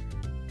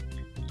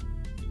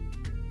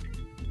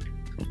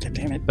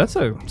 Damn it. That's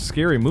a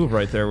scary move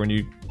right there when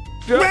you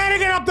Better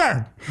get up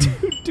there.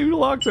 two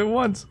logs at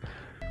once.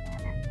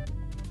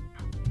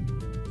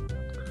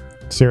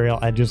 Serial,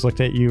 I just looked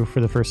at you for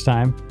the first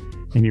time,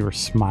 and you were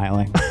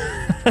smiling.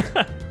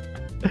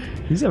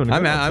 He's having a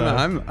good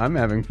time. I'm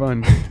having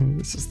fun.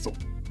 This is so...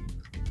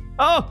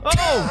 Oh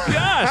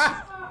gosh.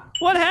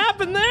 What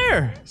happened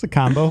there? It's a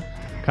combo.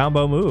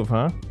 Combo move,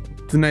 huh?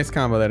 It's a nice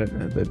combo that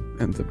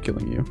ends up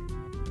killing you.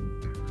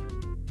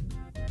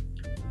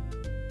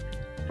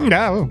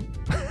 No.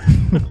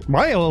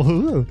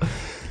 Well,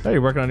 Hey,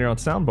 you're working on your own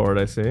soundboard,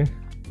 I see.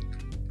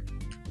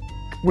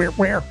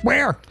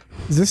 where?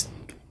 Is this?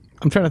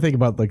 I'm trying to think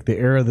about like the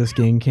era this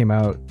game came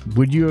out.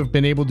 Would you have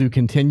been able to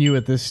continue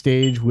at this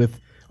stage with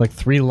like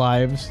 3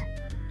 lives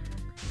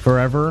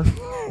forever,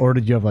 or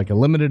did you have like a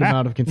limited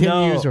amount of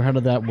continues, or how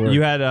did that work?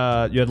 You had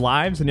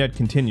lives and you had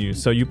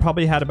continues, so you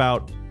probably had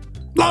about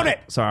Load it.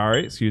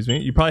 Sorry, excuse me.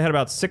 You probably had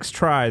about 6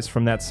 tries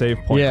from that save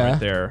point Yeah. right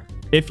there.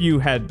 If you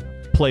had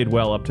played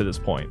well up to this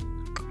point,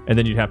 and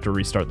then you'd have to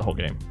restart the whole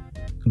game.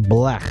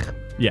 Blech.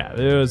 Yeah,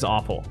 it was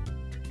awful.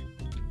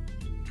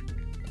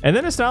 And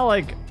then it's not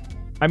like,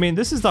 I mean,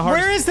 this is the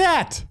hardest. Where is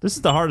that? This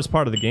is the hardest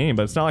part of the game,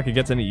 but it's not like it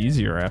gets any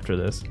easier after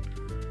this.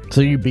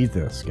 So you beat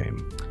this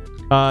game.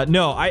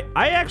 No, I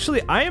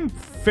am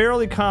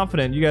fairly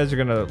confident. You guys are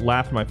gonna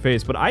laugh in my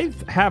face, but I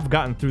have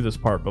gotten through this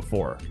part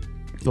before.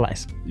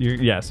 Lies.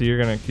 So you're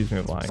gonna accuse me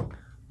of lying,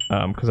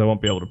 because I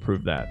won't be able to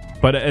prove that.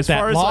 But as That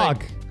far as log.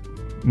 like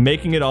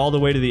making it all the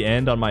way to the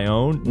end on my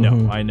own,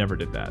 no, I never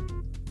did that.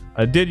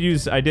 I did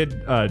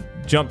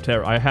jump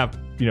to. I have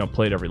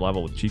played every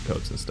level with cheat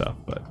codes and stuff,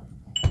 but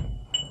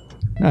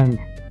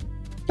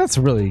That's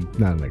really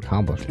not an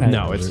accomplishment.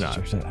 no, it's not.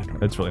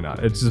 It's really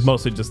not. It's just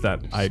mostly just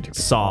that I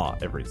saw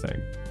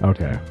everything.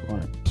 Okay. I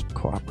want to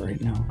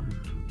cooperate now.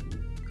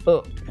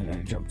 And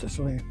then jump this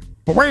way.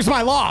 But where's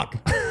my log?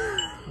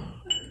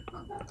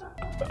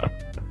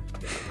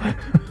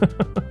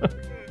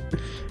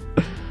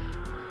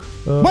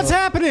 What's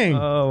happening?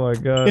 Oh my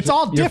god! It's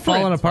all You're different.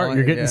 falling apart.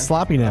 You're getting yeah.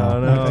 sloppy now.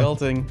 no.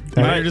 Tilting.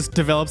 Reiner just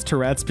develops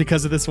Tourette's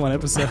because of this one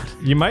episode.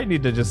 You might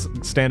need to just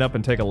stand up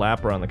and take a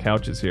lap around the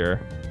couches here.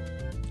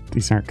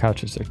 These aren't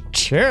couches, they're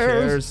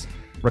chairs. Chairs,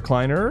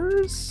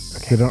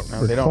 recliners. They don't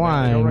they don't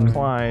recline. They don't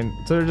recline,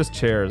 so they're just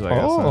chairs, I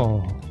guess.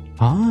 Oh.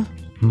 Huh?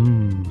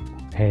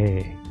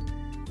 Hey.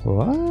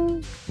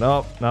 What?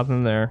 Nope,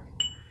 nothing there.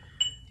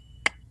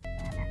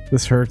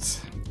 This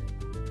hurts.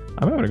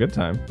 I'm having a good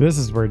time. This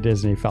is where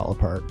Disney fell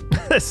apart.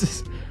 This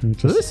is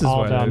all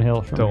why downhill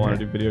I from don't here. want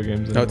to do video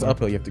games. No, it's anymore.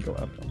 uphill. You have to go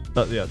up.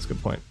 Oh, yeah, that's a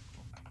good point.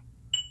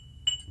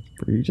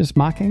 Were you just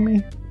mocking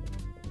me?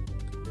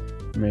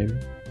 Maybe.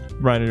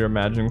 Ryan, you're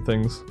imagining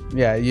things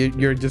Yeah,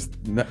 you're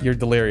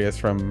delirious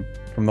from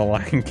the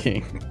Lion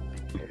King.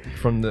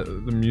 from the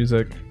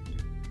music.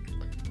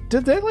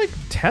 Did they like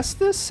test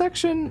this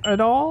section at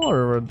all,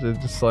 or were they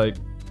just like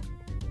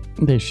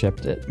They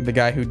shipped it. The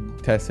guy who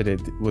tested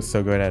it was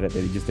so good at it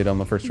that he just did it on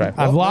the first try.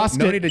 I've lost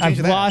no it. need to change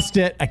I've that. lost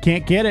it. I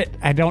can't get it.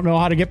 I don't know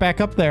how to get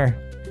back up there.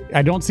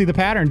 I don't see the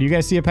pattern. Do you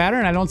guys see a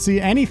pattern? I don't see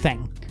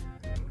anything.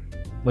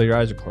 Well, your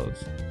eyes are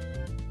closed.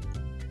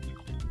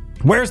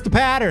 Where's the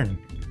pattern?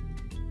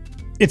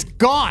 It's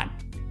gone.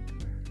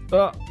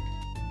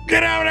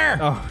 Get out of there.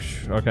 Oh,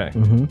 okay.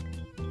 Mm-hmm.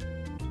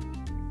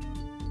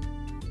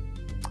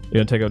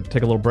 You gonna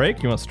take a little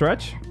break? You want to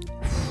stretch?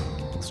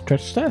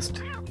 Stretch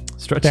test.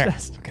 Stretch There.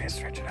 test. Okay,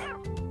 stretch it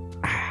out.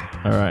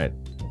 All right.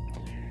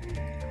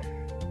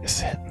 This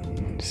is it.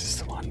 This is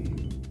the one.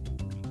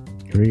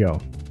 Here we go.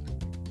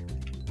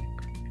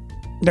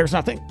 There's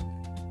nothing.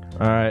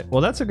 All right.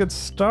 Well, that's a good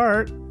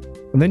start.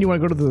 And then you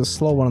want to go to the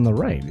slow one on the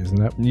right, isn't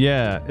that?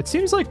 Yeah. It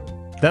seems like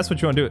that's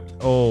what you want to do.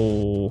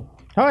 Oh.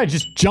 All right,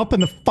 just jump in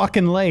the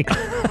fucking lake.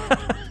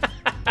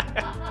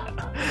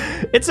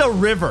 It's a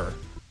river.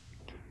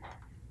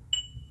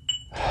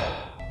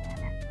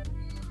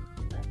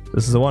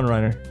 This is the one,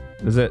 Reiner.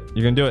 This is it.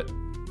 You're gonna do it.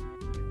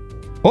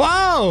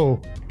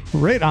 Whoa!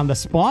 Right on the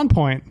spawn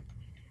point.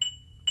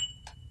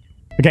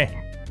 Okay,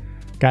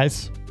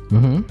 guys.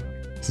 Mm-hmm.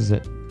 This is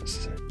it. This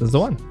is it. This is the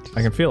one.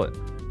 I can feel it.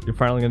 You're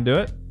finally gonna do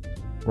it.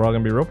 We're all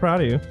gonna be real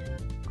proud of you.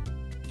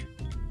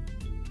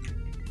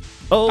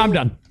 Oh, I'm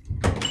done.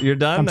 You're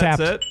done. I'm That's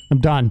tapped. it. I'm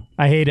done.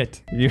 I hate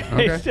it. You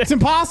hate it. It's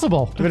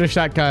impossible. Give it a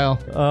shot, Kyle.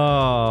 Oh,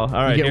 all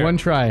right. You get here. one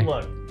try.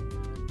 Look.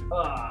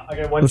 I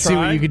got one Let's try. see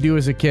what you could do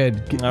as a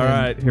kid. All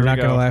right, here We're we not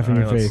go. gonna laugh in All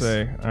your right, face.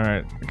 let's see. All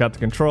right, got the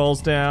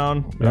controls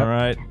down. Yep. All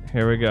right,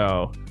 here we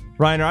go.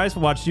 Ryan, I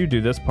watched you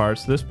do this part,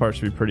 so this part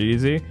should be pretty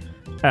easy.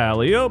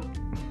 Alley-oop.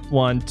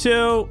 1,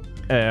 2.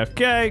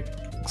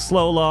 AFK.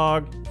 Slow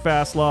log.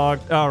 Fast log.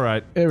 All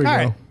right. There we All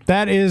go. right,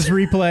 that is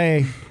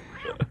replay.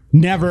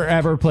 Never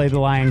ever play The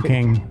Lion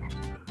King.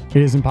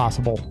 It is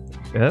impossible.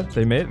 Yeah,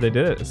 they made it. They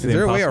did it. It's Is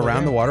there a way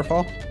around the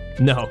waterfall?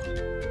 No.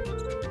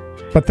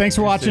 But thanks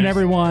for watching, serious?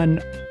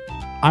 everyone.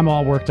 I'm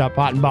all worked up,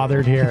 hot and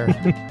bothered here.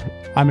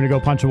 I'm gonna go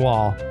punch a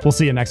wall. We'll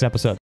see you next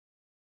episode.